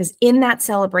 Because in that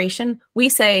celebration, we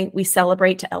say we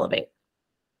celebrate to elevate.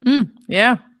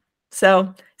 Yeah.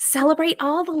 So celebrate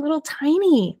all the little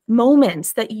tiny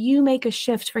moments that you make a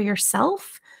shift for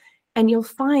yourself. And you'll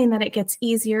find that it gets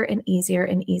easier and easier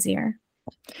and easier.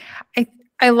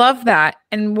 I love that.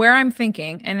 And where I'm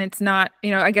thinking, and it's not,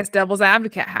 I guess devil's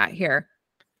advocate hat here.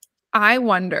 I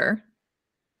wonder,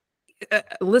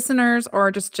 listeners or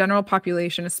just general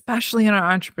population, especially in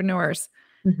our entrepreneurs,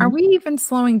 are we even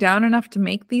slowing down enough to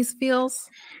make these feels?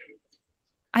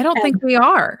 I don't think we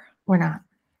are. We're not.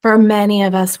 For many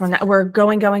of us, we're not. We're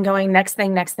going, next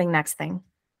thing.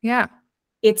 Yeah.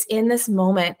 It's in this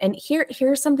moment. And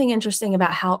here's something interesting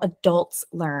about how adults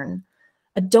learn.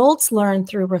 Adults learn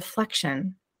through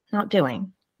reflection, not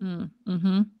doing. So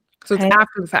it's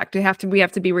after the fact. We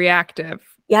have to be reactive.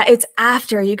 Yeah, it's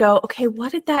after you go, okay,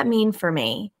 what did that mean for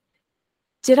me?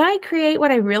 Did I create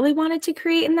what I really wanted to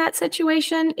create in that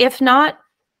situation? If not,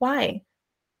 why?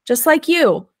 Just like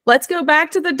you. Let's go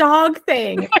back to the dog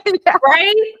thing,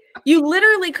 right? You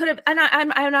literally could have, and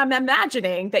I'm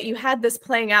imagining that you had this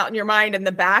playing out in your mind in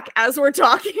the back as we're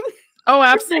talking. Oh,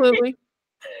 absolutely.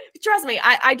 Trust me,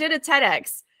 I did a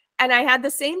TEDx and I had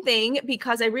the same thing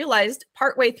because I realized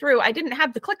partway through I didn't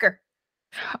have the clicker.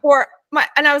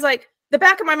 And I was like, the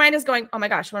back of my mind is going, oh my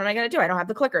gosh, what am I going to do? I don't have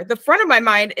the clicker. The front of my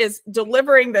mind is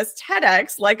delivering this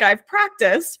TEDx like I've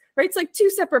practiced, right? It's like two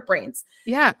separate brains.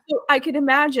 Yeah. So I could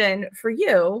imagine for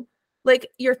you,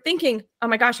 like you're thinking, oh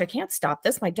my gosh, I can't stop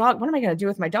this. My dog, what am I going to do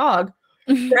with my dog?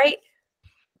 Right?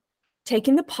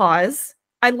 Taking the pause.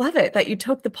 I love it that you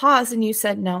took the pause and you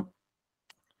said, no,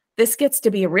 this gets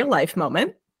to be a real life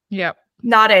moment. Yep.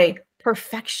 Not a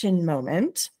perfection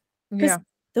moment. Yeah.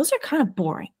 Those are kind of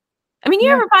boring. I mean,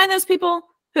 you ever find those people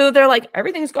who they're like,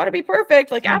 everything's got to be perfect.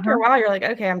 Like after a while, you're like,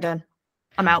 okay, I'm done.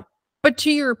 I'm out. But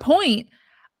to your point,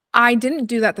 I didn't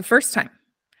do that the first time.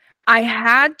 I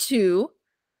had to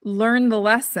learn the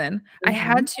lesson. I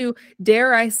had to,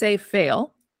 dare I say,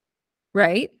 fail,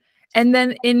 right? And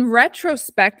then in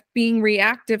retrospect, being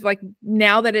reactive, like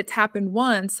now that it's happened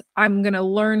once, I'm going to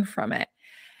learn from it.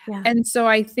 Yeah. And so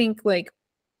I think like,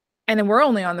 and then we're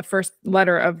only on the first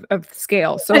letter of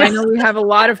scale. So I know we have a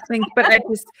lot of things, but I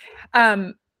just,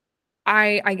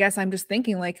 I guess I'm just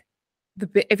thinking like,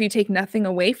 if you take nothing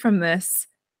away from this,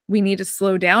 we need to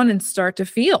slow down and start to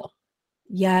feel.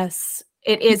 Yes,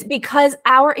 it is, because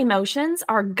our emotions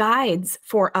are guides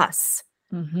for us.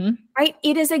 Right?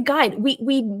 It is a guide. We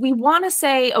want to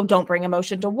say, oh, don't bring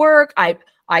emotion to work. I've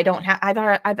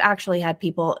actually had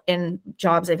people in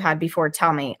jobs I've had before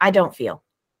tell me, I don't feel.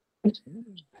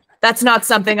 That's not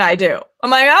something I do.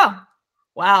 I'm like, oh,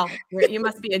 wow, you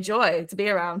must be a joy to be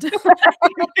around. I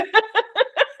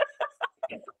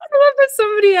love that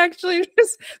somebody actually,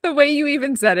 just the way you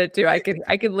even said it too. I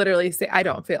could literally say, I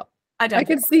don't feel. I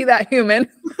could see that human.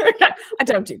 I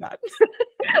don't do that.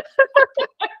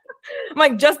 I'm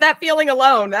like, just that feeling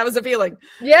alone, that was a feeling.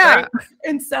 Yeah. Right?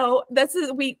 And so this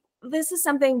is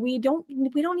something we don't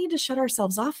need to shut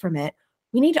ourselves off from it.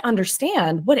 We need to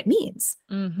understand what it means.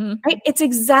 Right? It's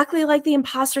exactly like the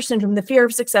imposter syndrome, the fear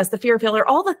of success, the fear of failure,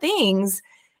 all the things.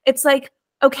 It's like,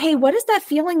 okay, what is that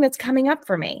feeling that's coming up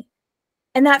for me?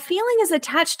 And that feeling is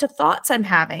attached to thoughts I'm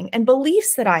having and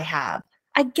beliefs that I have.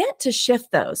 I get to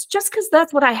shift those. Just because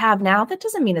that's what I have now, that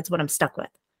doesn't mean it's what I'm stuck with.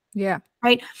 Yeah.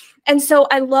 Right. And so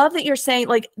I love that you're saying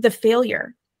like the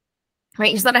failure,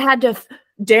 right? You said I had to,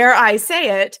 dare I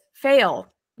say it,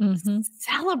 fail.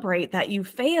 Celebrate that you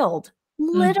failed.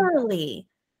 Literally.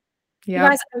 Yeah. You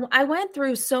guys, I went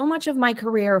through so much of my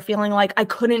career feeling like I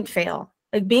couldn't fail.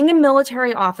 Like being a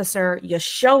military officer, you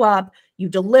show up, you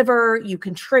deliver, you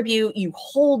contribute, you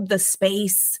hold the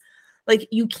space. Like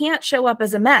you can't show up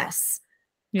as a mess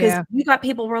because you got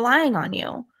people relying on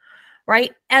you.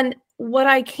 Right. And what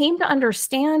I came to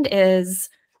understand is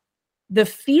the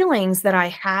feelings that I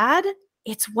had,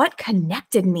 it's what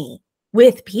connected me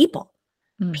with people.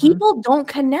 People don't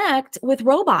connect with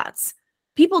robots.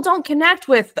 People don't connect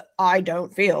with I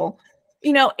don't feel.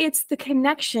 You know, it's the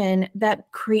connection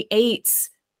that creates.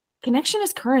 Connection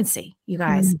is currency, you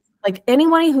guys. Like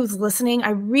anyone who's listening, I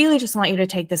really just want you to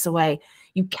take this away.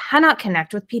 You cannot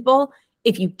connect with people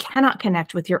if you cannot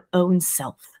connect with your own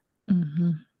self.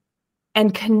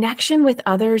 And connection with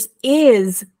others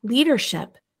is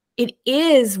leadership. It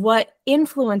is what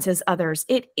influences others.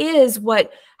 It is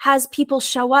what has people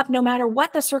show up no matter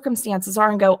what the circumstances are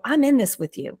and go, I'm in this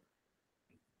with you.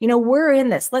 You know, we're in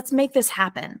this. Let's make this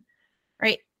happen.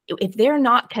 Right? If they're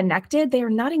not connected, they are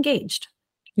not engaged.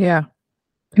 Yeah.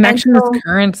 Connection is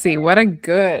currency. What a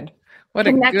good.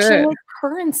 Connection is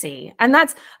currency. And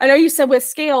that's, I know you said with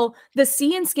scale, the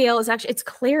C in scale is actually, it's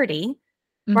clarity.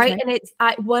 Right. And it's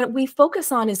what we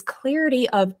focus on is clarity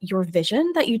of your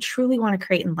vision that you truly want to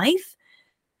create in life,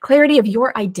 clarity of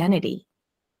your identity.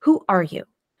 Who are you?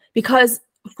 Because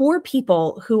for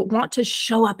people who want to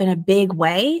show up in a big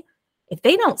way, if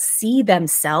they don't see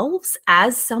themselves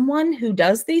as someone who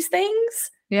does these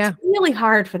things, it's really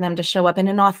hard for them to show up in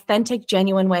an authentic,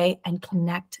 genuine way and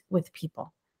connect with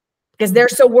people because they're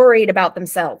so worried about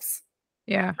themselves.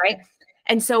 Yeah. Right.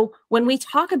 And so when we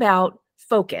talk about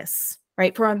focus,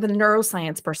 right, from the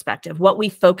neuroscience perspective, what we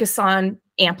focus on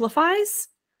amplifies.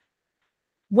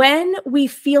 When we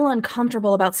feel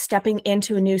uncomfortable about stepping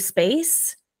into a new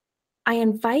space, I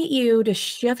invite you to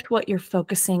shift what you're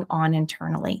focusing on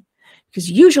internally, because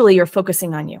usually you're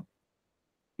focusing on you.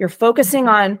 You're focusing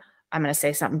on, I'm going to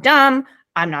say something dumb.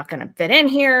 I'm not going to fit in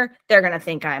here. They're going to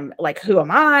think I'm like, who am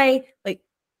I? Like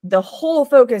the whole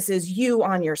focus is you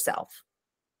on yourself.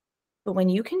 But when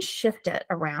you can shift it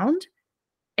around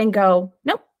and go,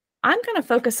 nope, I'm going to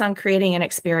focus on creating an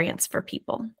experience for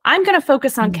people. I'm going to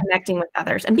focus on connecting with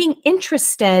others and being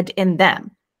interested in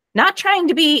them, not trying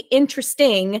to be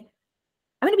interesting.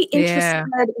 I'm going to be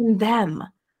interested in them,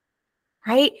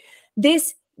 right?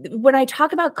 When I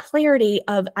talk about clarity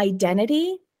of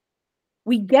identity,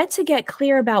 we get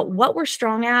clear about what we're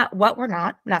strong at, what we're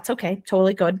not. That's okay.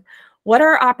 Totally good. What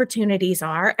our opportunities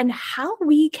are and how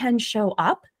we can show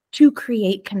up to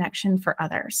create connection for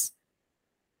others.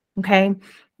 Okay.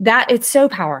 It's so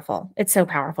powerful. It's so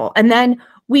powerful. And then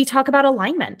we talk about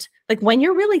alignment. Like when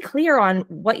you're really clear on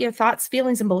what your thoughts,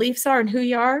 feelings, and beliefs are and who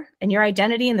you are and your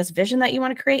identity and this vision that you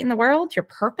want to create in the world, your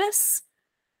purpose.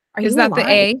 Is that aligned?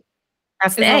 The A?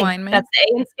 That's the A. Alignment. That's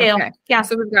the A in scale. Okay. Yeah.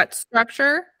 So we've got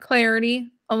structure, clarity,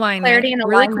 alignment. Clarity and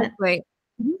alignment. Really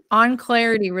quickly, on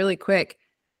clarity, really quick.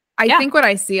 I think what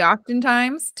I see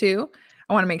oftentimes too,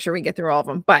 I want to make sure we get through all of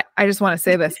them, but I just want to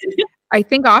say this. I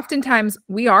think oftentimes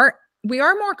we are we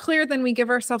are more clear than we give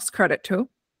ourselves credit to,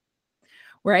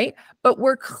 right? But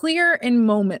we're clear in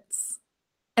moments,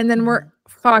 and then we're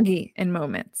foggy in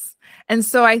moments. And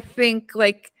so I think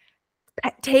like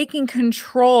taking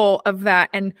control of that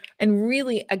and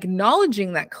really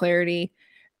acknowledging that clarity,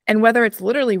 and whether it's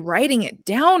literally writing it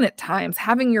down at times,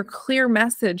 having your clear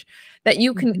message that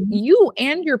you can, you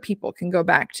and your people can go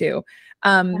back to.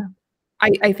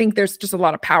 I think there's just a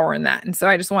lot of power in that. And so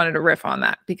I just wanted to riff on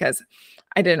that because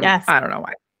I didn't, I don't know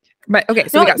why. But okay,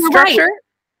 so we got structure.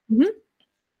 Right.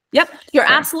 Yep, you're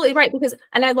absolutely right. Because,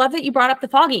 and I love that you brought up the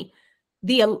foggy.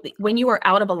 When you are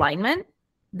out of alignment,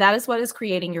 that is what is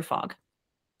creating your fog.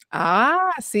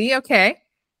 Ah, see, okay.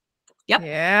 Yep.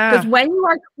 Yeah. Because when you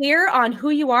are clear on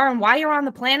who you are and why you're on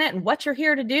the planet and what you're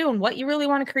here to do and what you really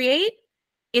want to create,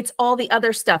 it's all the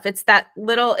other stuff. It's that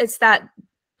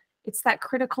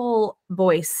critical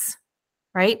voice,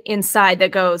 right? Inside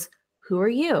that goes, who are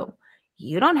you?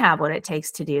 You don't have what it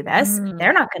takes to do this.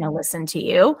 They're not going to listen to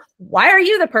you. Why are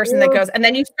you the person that goes? And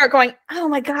then you start going, oh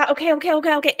my God,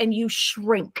 okay. And you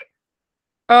shrink.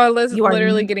 Oh, Liz, you are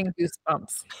literally getting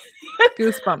goosebumps.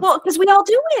 Goosebumps. Well, because we all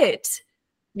do it.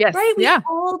 Yes. Right? We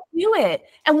all do it.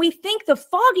 And we think the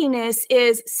fogginess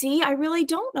is, see, I really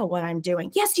don't know what I'm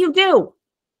doing. Yes, you do.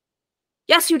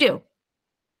 Yes, you do.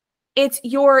 It's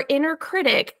your inner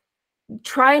critic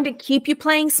trying to keep you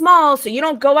playing small so you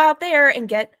don't go out there and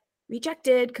get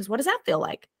rejected. Because what does that feel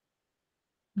like?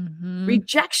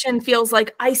 Rejection feels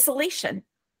like isolation.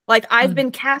 Like I've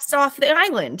been cast off the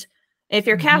island. If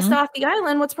you're cast off the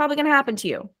island, what's probably going to happen to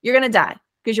you? You're going to die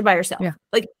because you're by yourself. Yeah.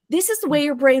 Like this is the way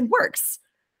your brain works,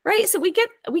 right? So we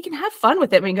can have fun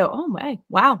with it. We can go, oh my,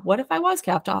 wow, what if I was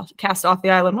cast off the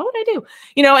island? What would I do?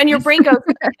 You know, and your brain goes,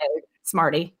 okay,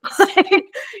 smarty.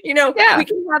 You know, we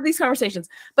can have these conversations.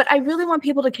 But I really want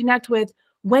people to connect with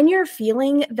when you're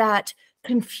feeling that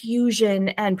confusion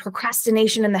and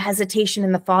procrastination and the hesitation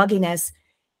and the fogginess,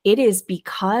 it is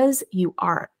because you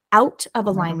are out of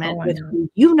alignment with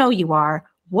who you know you are,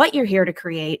 what you're here to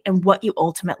create, and what you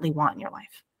ultimately want in your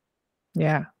life.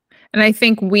 Yeah. And I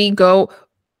think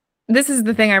this is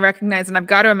the thing I recognize, and I've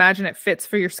got to imagine it fits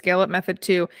for your scale up method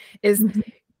too, is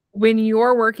when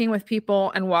you're working with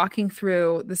people and walking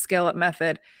through the scale up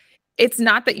method, it's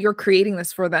not that you're creating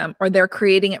this for them or they're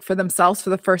creating it for themselves for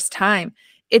the first time.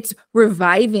 It's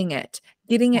reviving it,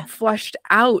 getting it flushed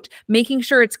out, making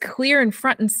sure it's clear and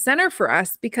front and center for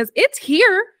us because it's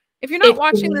here. If you're not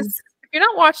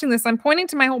watching this, I'm pointing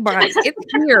to my whole body.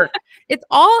 It's here. It's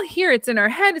all here. It's in our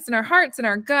head. It's in our heart. It's in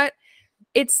our gut.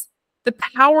 It's the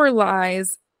power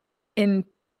lies in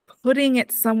putting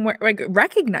it somewhere, like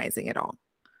recognizing it all.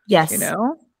 Yes. You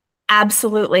know?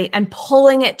 Absolutely. And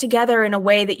pulling it together in a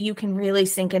way that you can really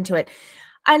sink into it.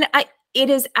 And it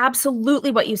is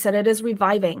absolutely what you said. It is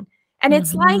reviving. And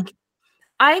it's like,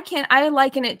 I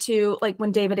liken it to like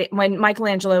when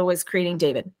Michelangelo was creating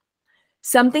David.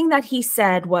 Something that he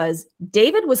said was,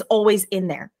 David was always in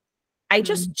there. I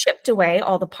just chipped away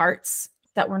all the parts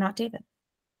that were not David.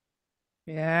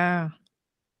 Yeah.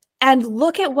 And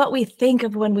look at what we think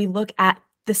of when we look at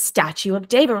the statue of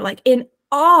David. We're like in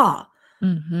awe.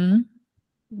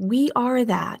 We are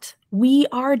that. We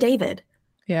are David.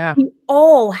 Yeah. We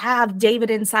all have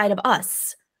David inside of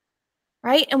us.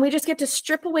 Right? And we just get to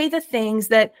strip away the things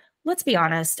that, let's be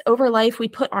honest, over life, we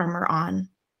put armor on.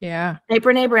 Yeah.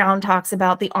 Brene Brown talks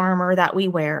about the armor that we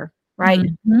wear, right?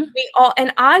 We all,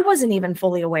 and I wasn't even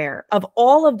fully aware of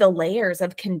all of the layers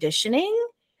of conditioning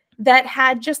that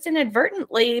had just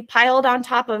inadvertently piled on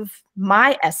top of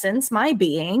my essence, my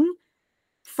being,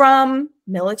 from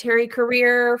military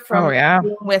career, from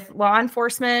with law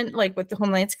enforcement, like with the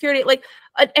Homeland Security, like,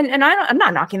 and I'm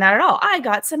not knocking that at all. I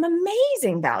got some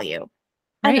amazing value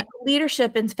and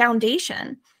leadership and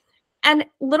foundation. And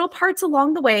little parts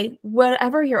along the way,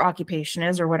 whatever your occupation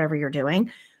is or whatever you're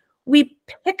doing, we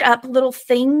pick up little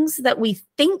things that we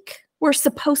think we're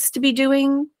supposed to be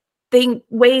doing,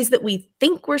 ways that we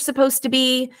think we're supposed to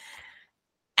be,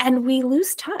 and we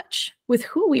lose touch with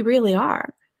who we really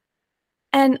are.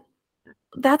 And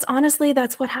that's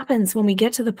what happens when we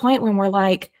get to the point when we're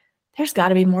like, there's got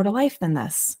to be more to life than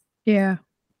this. Yeah.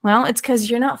 Well, it's because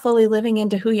you're not fully living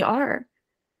into who you are.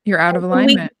 You're out of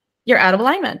alignment. You're out of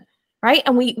alignment. Right.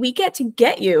 And we get to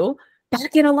get you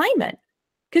back in alignment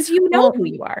because you know who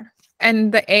you are.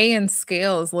 And the A in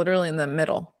scale is literally in the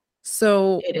middle.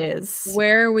 So it is.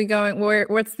 Where are we going?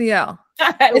 What's the L?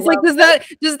 It's like,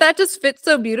 does that just fit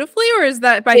so beautifully, or is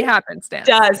that by happenstance?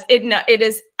 It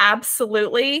is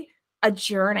absolutely a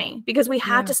journey because we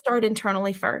had to start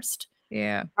internally first.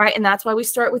 Yeah. Right. And that's why we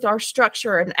start with our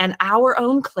structure and our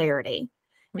own clarity.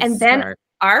 Then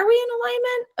are we in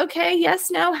alignment? Okay,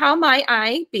 yes, no. How might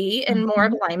I be in more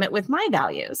alignment with my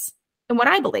values and what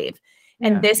I believe?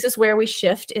 And this is where we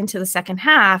shift into the second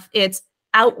half. It's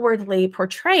outwardly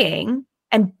portraying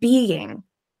and being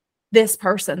this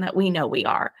person that we know we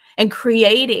are and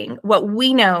creating what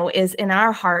we know is in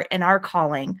our heart and our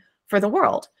calling for the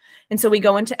world. And so we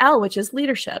go into L, which is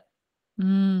leadership.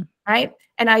 Right.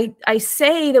 And I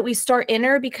say that we start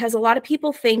inner because a lot of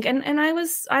people think, and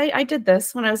I did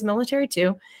this when I was military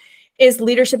too, is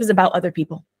leadership is about other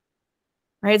people,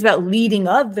 right? It's about leading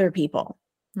other people.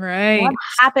 Right. What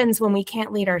happens when we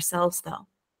can't lead ourselves though?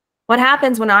 What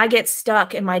happens when I get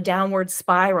stuck in my downward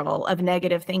spiral of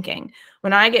negative thinking?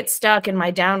 When I get stuck in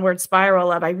my downward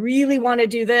spiral of, I really want to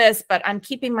do this, but I'm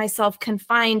keeping myself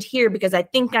confined here because I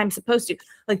think I'm supposed to.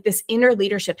 Like, this inner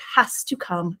leadership has to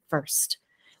come first.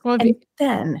 Well, and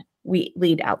then we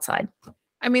lead outside.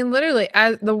 I mean, literally,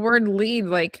 as the word lead,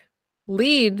 like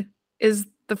lead is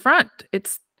the front.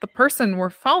 It's the person we're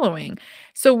following.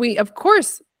 So we, of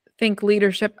course, think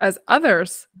leadership as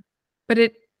others, but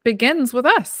it begins with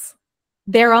us.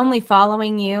 They're only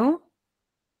following you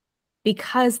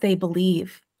because they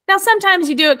believe. Now, sometimes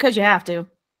you do it because you have to,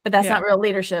 but that's not real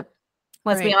leadership.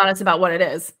 Let's be honest about what it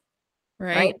is.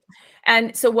 Right.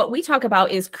 And so what we talk about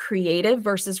is creative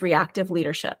versus reactive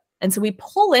leadership. And so we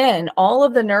pull in all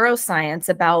of the neuroscience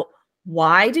about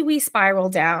why do we spiral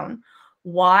down?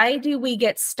 Why do we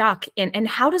get stuck in, and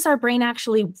how does our brain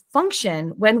actually function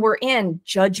when we're in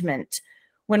judgment,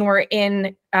 when we're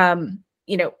in,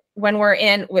 when we're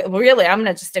in, really, I'm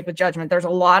going to just stick with judgment. There's a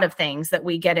lot of things that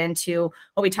we get into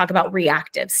when we talk about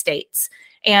reactive states.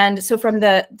 And so from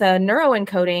the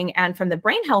neuroencoding and from the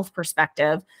brain health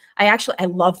perspective, I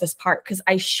love this part because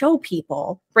I show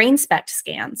people brain SPECT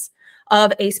scans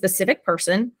of a specific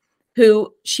person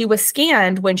who she was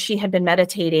scanned when she had been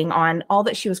meditating on all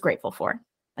that she was grateful for,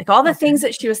 like all the things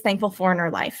that she was thankful for in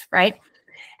her life, right?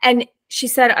 And she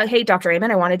said, hey, Dr.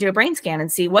 Amen, I want to do a brain scan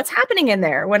and see what's happening in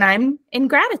there when I'm in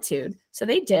gratitude. So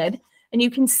they did. And you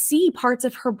can see parts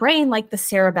of her brain, like the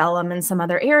cerebellum and some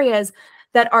other areas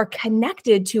that are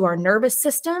connected to our nervous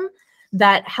system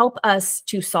that help us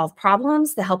to solve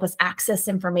problems, that help us access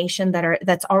information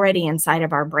that's already inside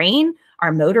of our brain.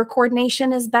 Our motor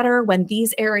coordination is better when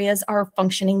these areas are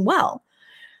functioning well.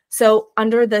 So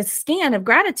under the scan of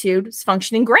gratitude, it's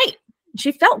functioning great.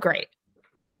 She felt great.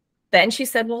 Then she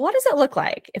said, well, what does it look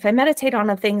like if I meditate on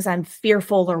the things I'm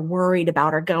fearful or worried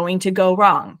about are going to go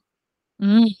wrong?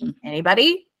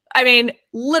 Anybody? I mean,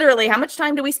 literally, how much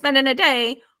time do we spend in a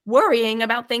day worrying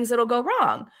about things that'll go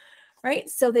wrong? Right?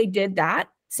 So they did that.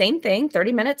 Same thing,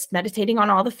 30 minutes meditating on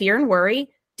all the fear and worry,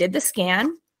 did the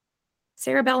scan.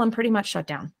 Cerebellum pretty much shut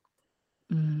down.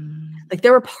 Like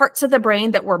there were parts of the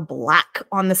brain that were black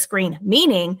on the screen,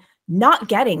 meaning not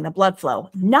getting the blood flow,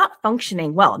 not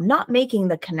functioning well, not making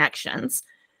the connections,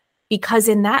 because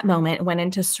in that moment it went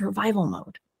into survival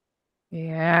mode.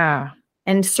 Yeah.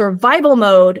 And survival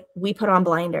mode, we put on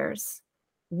blinders.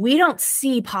 We don't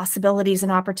see possibilities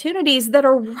and opportunities that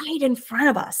are right in front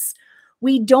of us.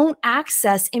 We don't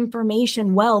access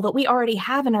information well that we already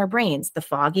have in our brains. The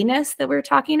fogginess that we're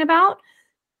talking about,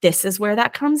 this is where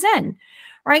that comes in,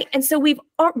 right? And so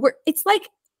it's like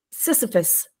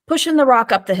Sisyphus pushing the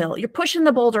rock up the hill. You're pushing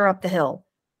the boulder up the hill.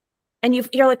 And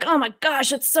you're like, oh my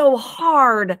gosh, it's so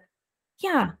hard.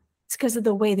 Yeah, it's because of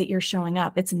the way that you're showing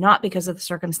up. It's not because of the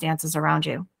circumstances around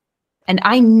you. And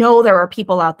I know there are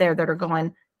people out there that are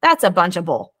going, that's a bunch of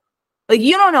bull. Like,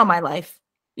 you don't know my life.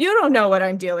 You don't know what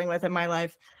I'm dealing with in my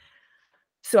life.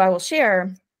 So I will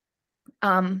share,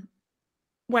 when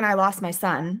I lost my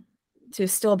son to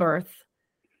stillbirth,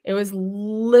 it was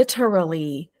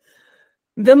literally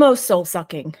the most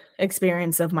soul-sucking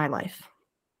experience of my life.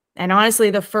 And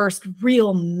honestly, the first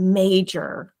real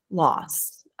major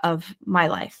loss of my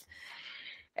life.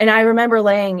 And I remember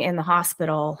laying in the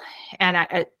hospital,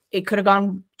 and it could have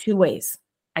gone two ways.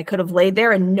 I could have laid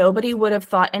there and nobody would have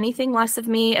thought anything less of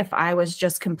me if I was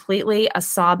just completely a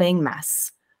sobbing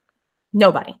mess.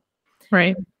 Nobody.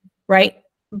 Right. Right.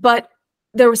 But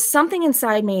there was something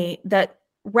inside me that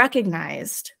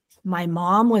recognized my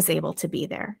mom was able to be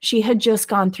there. She had just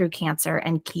gone through cancer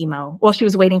and chemo. Well, she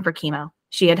was waiting for chemo.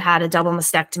 She had had a double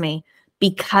mastectomy.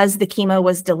 Because the chemo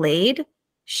was delayed,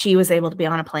 she was able to be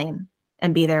on a plane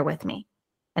and be there with me.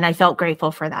 And I felt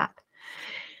grateful for that.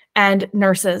 And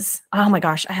nurses, oh my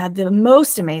gosh, I had the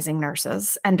most amazing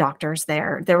nurses and doctors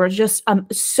there. They were just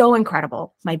so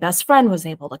incredible. My best friend was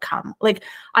able to come. Like,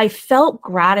 I felt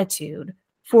gratitude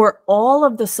for all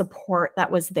of the support that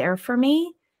was there for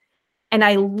me. And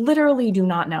I literally do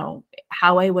not know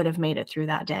how I would have made it through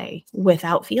that day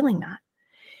without feeling that.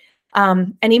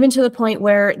 And even to the point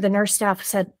where the nurse staff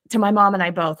said to my mom and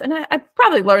I both, and I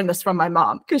probably learned this from my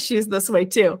mom because she's this way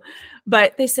too,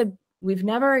 but they said, we've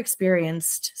never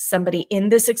experienced somebody in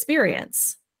this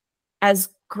experience as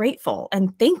grateful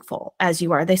and thankful as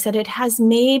you are. They said it has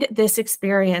made this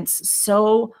experience,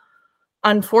 so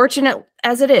unfortunate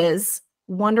as it is,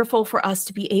 wonderful for us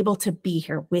to be able to be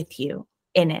here with you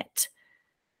in it.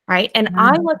 Right. And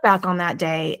I look back on that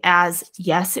day as,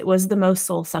 yes, it was the most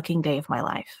soul-sucking day of my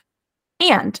life.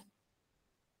 And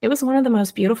it was one of the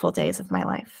most beautiful days of my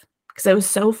life because it was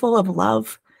so full of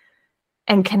love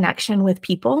and connection with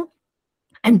people.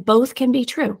 And both can be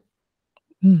true.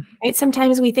 Right?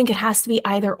 Sometimes we think it has to be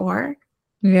either or.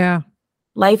 Yeah.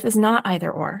 Life is not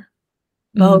either or.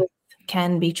 Both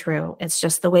can be true. It's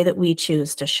just the way that we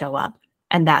choose to show up.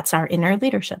 And that's our inner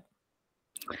leadership.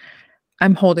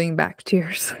 I'm holding back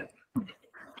tears.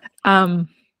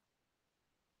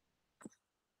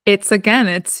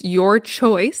 It's your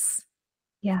choice.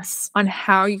 Yes. On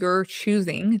how you're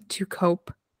choosing to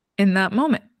cope in that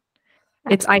moment.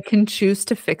 I can choose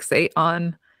to fixate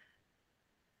on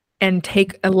and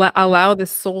allow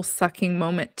this soul-sucking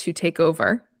moment to take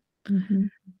over.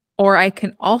 Or I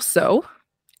can also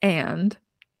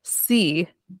see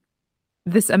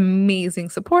this amazing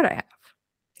support I have.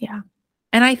 Yeah.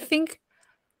 And I think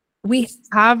we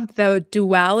have the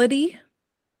duality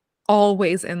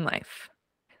always in life.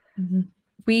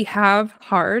 We have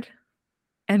hard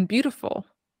and beautiful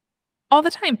all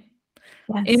the time.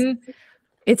 Yes.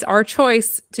 It's our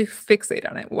choice to fixate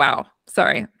on it. Wow.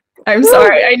 Sorry. I'm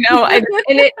sorry. I know. And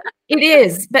it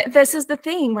is. But this is the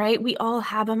thing, right? We all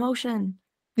have emotion.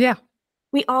 Yeah.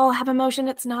 We all have emotion.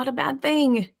 It's not a bad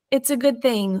thing. It's a good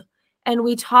thing. And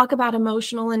we talk about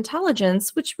emotional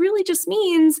intelligence, which really just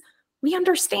means we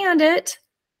understand it.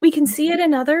 We can see it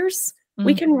in others.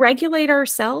 We can regulate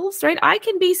ourselves, right? I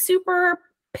can be super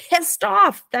pissed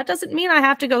off. That doesn't mean I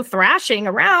have to go thrashing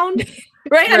around,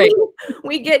 right? I mean,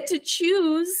 we get to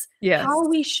choose how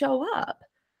we show up,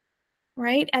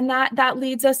 right? And that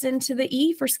leads us into the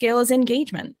E for scale is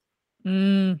engagement.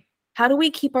 How do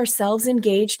we keep ourselves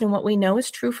engaged in what we know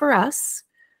is true for us?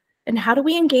 And how do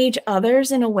we engage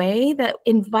others in a way that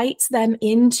invites them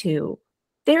into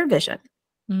their vision,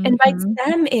 invites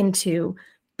them into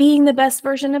being the best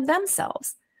version of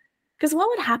themselves? Because what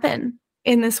would happen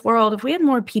in this world if we had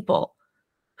more people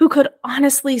who could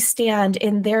honestly stand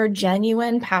in their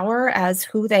genuine power as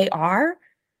who they are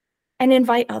and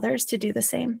invite others to do the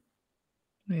same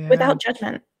without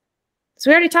judgment? So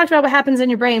we already talked about what happens in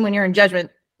your brain when you're in judgment,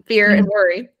 fear, and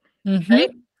worry. Right?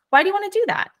 Why do you want to do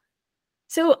that?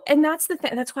 So, and that's the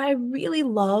thing. That's why I really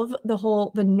love the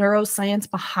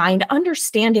neuroscience behind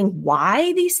understanding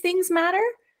why these things matter.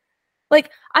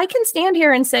 Like, I can stand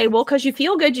here and say, well, because you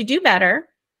feel good, you do better.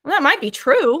 Well, that might be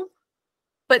true.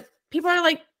 But people are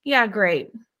like, yeah,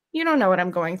 great. You don't know what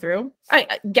I'm going through.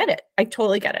 I get it. I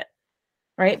totally get it.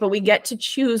 Right. But we get to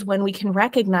choose when we can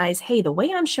recognize, hey, the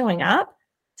way I'm showing up,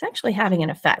 it's actually having an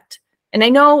effect. And I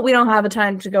know we don't have a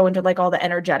time to go into like all the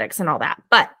energetics and all that,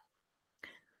 but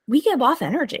we give off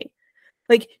energy.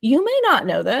 Like, you may not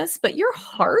know this, but your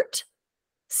heart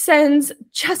sends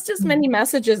just as many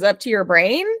messages up to your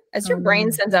brain as your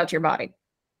brain sends out to your body.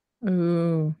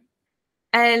 Ooh.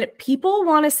 And people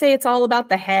want to say it's all about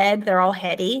the head. They're all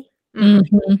heady.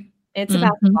 It's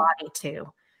about the body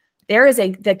too. There is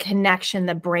the connection,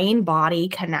 the brain-body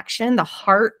connection, the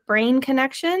heart-brain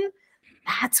connection.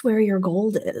 That's where your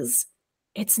gold is.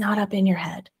 It's not up in your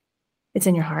head. It's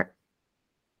in your heart.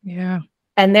 Yeah.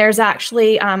 And there's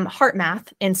actually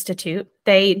HeartMath Institute.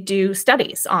 They do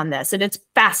studies on this, and it's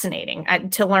fascinating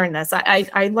to learn this.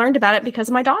 I learned about it because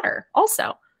of my daughter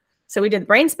also. So we did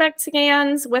brain SPECT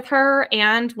scans with her,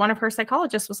 and one of her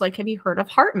psychologists was like, have you heard of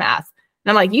HeartMath? And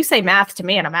I'm like, you say math to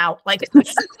me and I'm out. Like,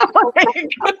 I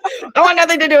want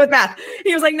nothing to do with math.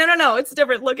 He was like, no, it's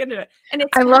different. Look into it. And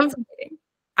it's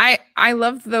I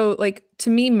love though, like, to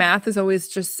me, math is always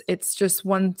just 1s,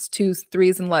 2s,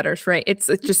 3s and letters, right? It's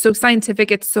just so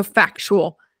scientific. It's so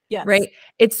factual, right?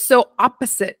 It's so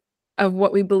opposite of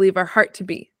what we believe our heart to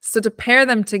be. So to pair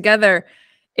them together,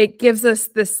 it gives us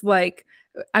this, like,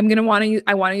 I want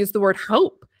to use the word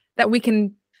hope that we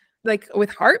can, like with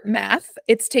HeartMath,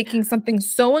 it's taking something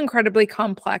so incredibly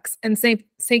complex and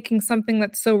taking something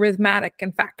that's so rhythmic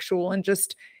and factual, and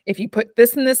just, if you put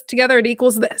this and this together, it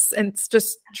equals this, and it's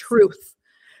just truth.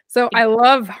 So I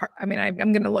love, I'm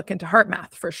going to look into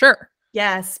HeartMath for sure.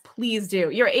 Yes, please do.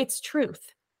 It's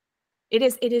truth. It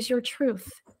is your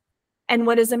truth. And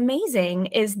what is amazing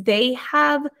is they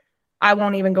have, I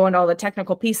won't even go into all the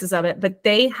technical pieces of it, but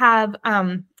they have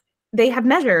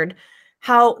measured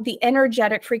how the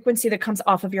energetic frequency that comes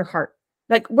off of your heart,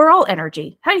 Like, we're all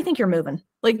energy. How do you think you're moving?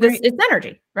 Like this, It's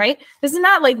energy, right? This is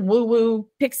not like woo-woo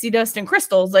pixie dust and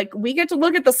crystals. Like, we get to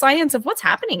look at the science of what's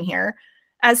happening here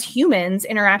as humans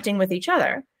interacting with each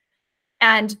other.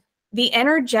 And the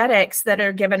energetics that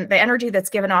are given, the energy that's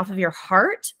given off of your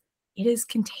heart, it is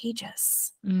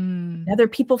contagious. Other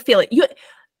people feel it.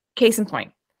 Case in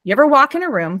point, you ever walk in a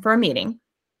room for a meeting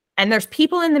and there's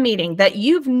people in the meeting that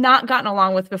you've not gotten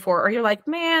along with before, or you're like,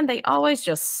 man, they always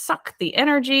just suck the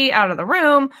energy out of the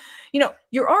room.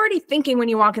 You're already thinking when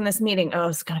you walk in this meeting, oh,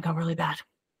 it's going to go really bad.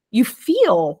 You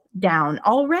feel down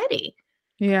already.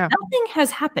 Yeah. Nothing has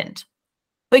happened.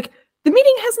 Like, the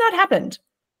meeting has not happened.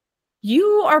 You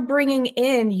are bringing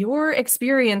in your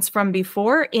experience from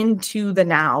before into the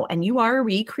now, and you are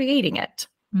recreating it.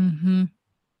 Mm-hmm.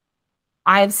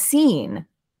 I've seen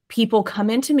people come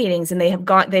into meetings and they've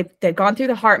gone through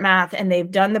the heart math, and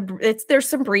they've done there's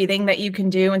some breathing that you can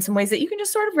do and some ways that you can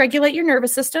just sort of regulate your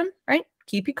nervous system, right?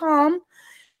 Keep you calm.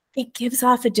 It gives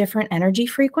off a different energy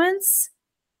frequency.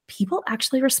 People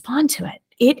actually respond to it.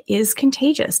 It is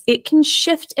contagious. It can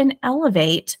shift and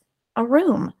elevate a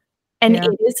room. And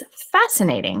it is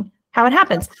fascinating how it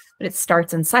happens, but it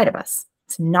starts inside of us.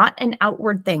 It's not an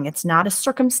outward thing. It's not a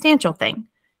circumstantial thing.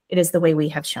 It is the way we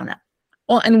have shown up.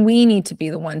 Well, and we need to be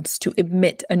the ones to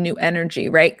emit a new energy,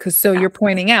 right? Because you're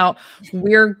pointing out,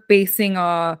 we're basing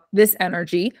this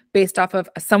energy based off of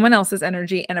someone else's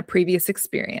energy and a previous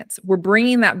experience. We're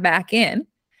bringing that back in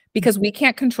because we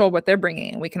can't control what they're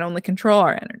bringing in. We can only control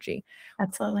our energy.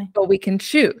 Absolutely. But we can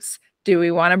choose. Do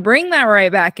we want to bring that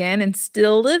right back in and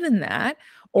still live in that?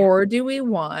 Or do we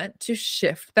want to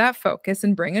shift that focus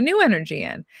and bring a new energy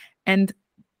in? And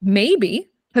maybe,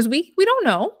 because we don't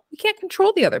know, we can't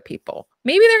control the other people.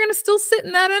 Maybe they're going to still sit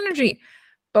in that energy,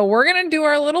 but we're going to do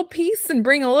our little piece and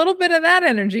bring a little bit of that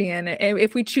energy in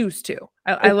if we choose to.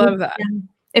 I love that.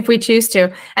 If we choose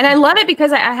to. And I love it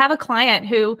because I have a client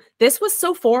who this was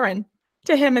so foreign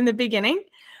to him in the beginning.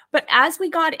 But as we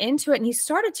got into it and he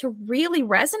started to really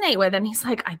resonate with it, and he's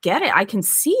like, I get it. I can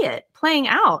see it playing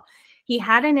out. He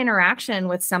had an interaction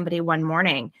with somebody one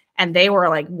morning and they were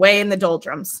like way in the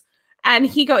doldrums. And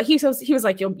he was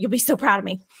like, you'll be so proud of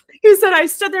me. He said, I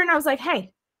stood there and I was like,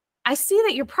 hey, I see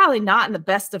that you're probably not in the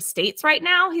best of states right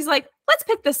now. He's like, let's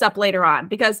pick this up later on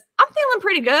because I'm feeling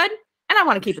pretty good and I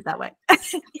want to keep it that way.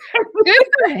 Good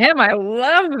for him. I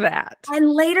love that. And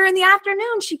later in the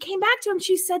afternoon, she came back to him.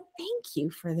 She said, thank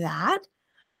you for that.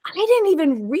 I didn't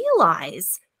even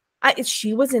realize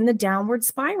she was in the downward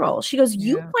spiral. She goes,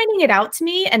 you pointing it out to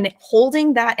me and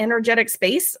holding that energetic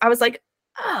space. I was like,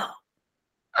 oh,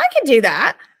 I could do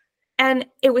that. And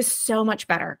it was so much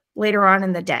better later on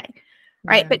in the day.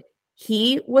 Right. But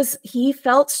he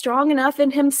felt strong enough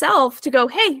in himself to go,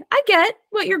 hey, I get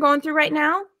what you're going through right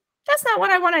now. That's not what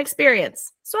I want to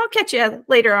experience. So I'll catch you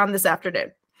later on this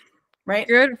afternoon. Right.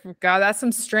 Good. God, that's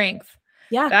some strength.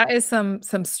 Yeah. That is some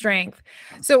strength.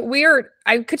 So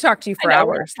I could talk to you for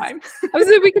hours. I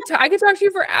could talk to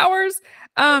you for hours.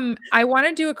 I want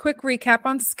to do a quick recap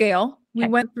on scale. We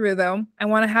went through though. I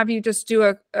want to have you just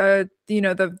do the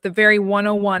very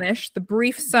 101-ish, the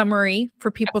brief summary for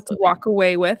people to walk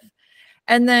away with.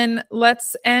 And then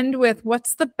let's end with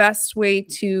what's the best way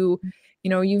to,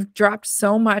 you've dropped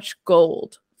so much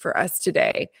gold for us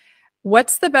today.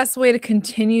 What's the best way to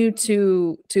continue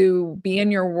to be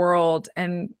in your world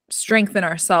and strengthen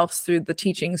ourselves through the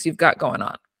teachings you've got going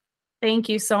on? Thank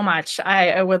you so much.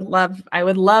 I would love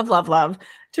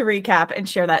to recap and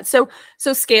share that. So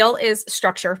scale is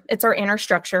structure. It's our inner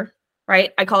structure,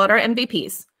 right? I call it our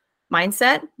MVPs: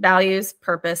 mindset, values,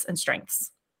 purpose, and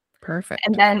strengths. Perfect.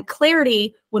 And then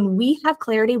clarity. When we have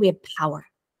clarity, we have power.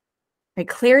 Right?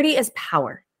 Clarity is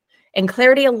power. And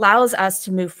clarity allows us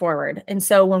to move forward. And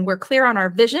so when we're clear on our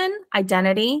vision,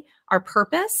 identity, our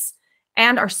purpose,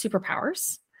 and our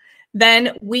superpowers,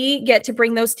 then we get to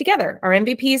bring those together. Our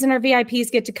MVPs and our VIPs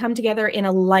get to come together in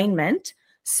alignment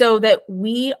so that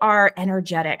we are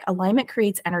energetic. Alignment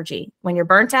creates energy. When you're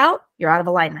burnt out, you're out of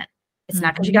alignment. It's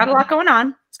not because you got a lot going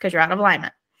on. It's because you're out of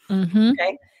alignment.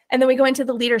 Okay. And then we go into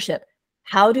the leadership.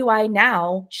 How do I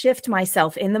now shift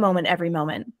myself in the moment, every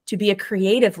moment, to be a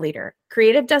creative leader?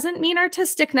 Creative doesn't mean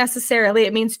artistic necessarily.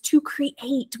 It means to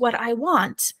create what I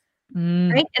want,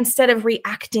 right? Instead of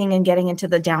reacting and getting into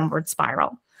the downward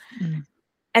spiral.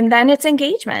 And then it's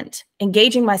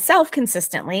engaging myself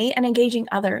consistently and engaging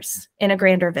others in a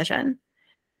grander vision,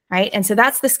 right? And so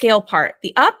that's the scale part.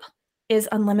 The up is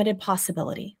unlimited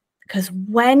possibility, because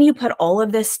when you put all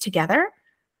of this together,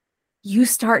 you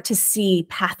start to see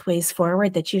pathways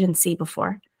forward that you didn't see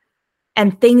before.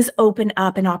 And things open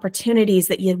up and opportunities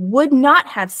that you would not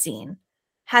have seen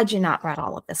had you not brought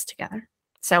all of this together.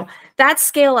 So that's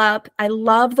Scale Up. I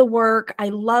love the work. I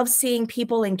love seeing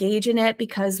people engage in it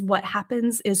because what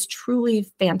happens is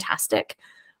truly fantastic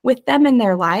with them in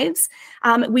their lives.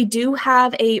 We do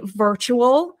have a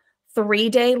virtual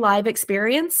 3-day live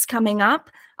experience coming up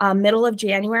middle of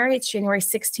January. It's January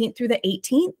 16th through the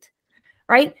 18th,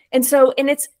 right? And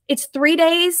it's 3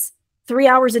 days, 3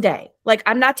 hours a day. Like,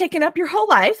 I'm not taking up your whole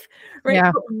life, right?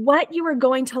 Yeah. But what you are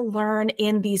going to learn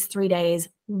in these 3 days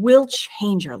will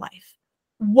change your life.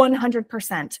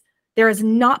 100%. There has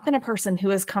not been a person who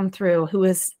has come through who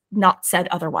has not said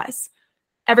otherwise.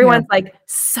 Everyone's like,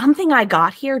 something I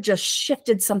got here just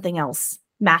shifted something else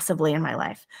massively in my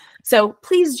life. So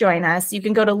please join us. You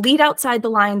can go to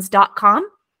leadoutsidethelines.com.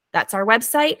 That's our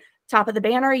website. Top of the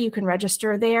banner, you can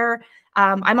register there.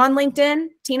 I'm on LinkedIn,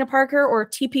 Tina Parker or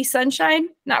TP Sunshine.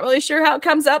 Not really sure how it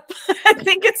comes up. I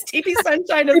think it's TP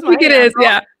Sunshine. I think it is,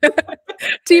 yeah.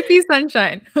 TP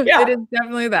Sunshine. Yeah. It is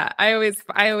definitely that. I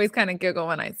always kind of giggle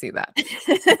when I see that.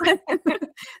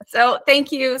 So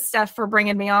thank you, Steph, for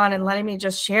bringing me on and letting me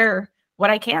just share what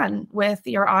I can with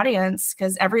your audience,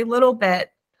 because every little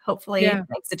bit hopefully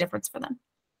makes a difference for them.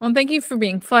 Well, thank you for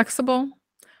being flexible,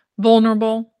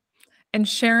 vulnerable, and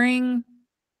sharing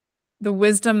the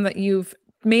wisdom that you've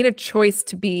made a choice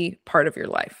to be part of your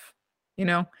life. You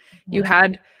know, you've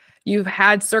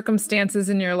had circumstances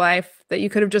in your life that you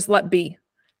could have just let be,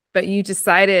 but you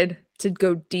decided to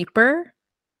go deeper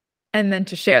and then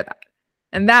to share that.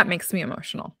 And that makes me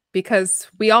emotional because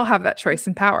we all have that choice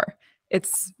and power.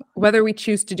 It's whether we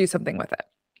choose to do something with it.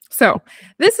 So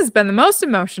this has been the most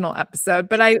emotional episode,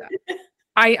 but I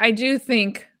do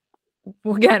think,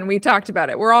 again, we talked about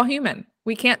it. We're all human.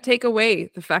 We can't take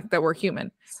away the fact that we're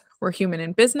human. We're human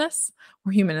in business.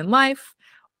 We're human in life.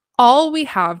 All we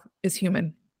have is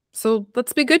human. So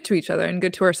let's be good to each other and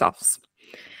good to ourselves.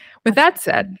 With that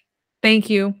said, thank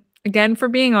you again for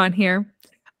being on here.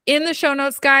 In the show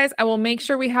notes, guys, I will make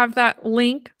sure we have that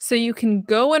link so you can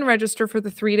go and register for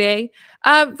the 3-day.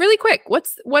 Really quick,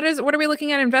 what are we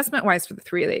looking at investment wise for the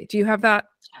 3-day? Do you have that?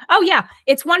 Oh yeah,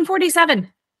 it's $147.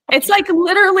 It's like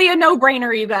literally a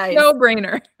no-brainer, you guys.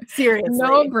 No-brainer. Seriously.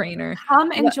 No-brainer.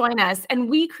 Come and join us. And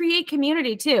we create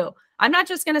community too. I'm not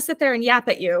just going to sit there and yap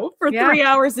at you for 3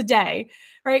 hours a day,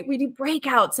 right? We do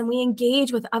breakouts and we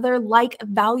engage with other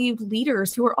like-valued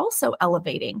leaders who are also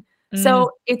elevating.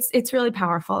 So it's really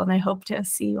powerful. And I hope to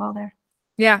see you all there.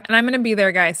 Yeah. And I'm going to be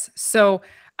there, guys. So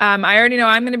I already know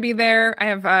I'm going to be there. I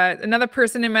have another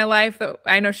person in my life that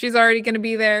I know she's already going to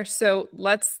be there. So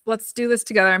let's do this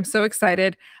together. I'm so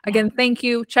excited. Again, thank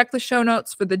you. Check the show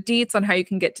notes for the deets on how you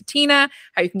can get to Tina,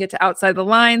 how you can get to Outside the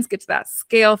Lines, get to that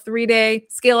Scale Up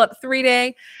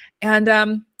 3-day. And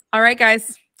all right,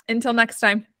 guys, until next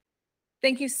time.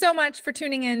 Thank you so much for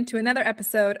tuning in to another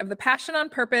episode of the Passion on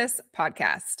Purpose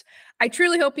podcast. I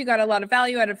truly hope you got a lot of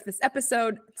value out of this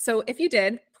episode. So if you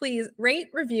did, please rate,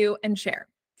 review, and share.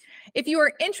 If you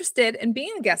are interested in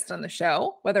being a guest on the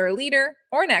show, whether a leader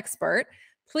or an expert,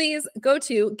 please go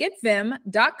to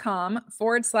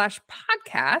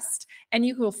getvim.com/podcast and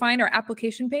you will find our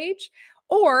application page,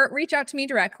 or reach out to me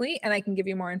directly and I can give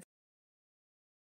you more information.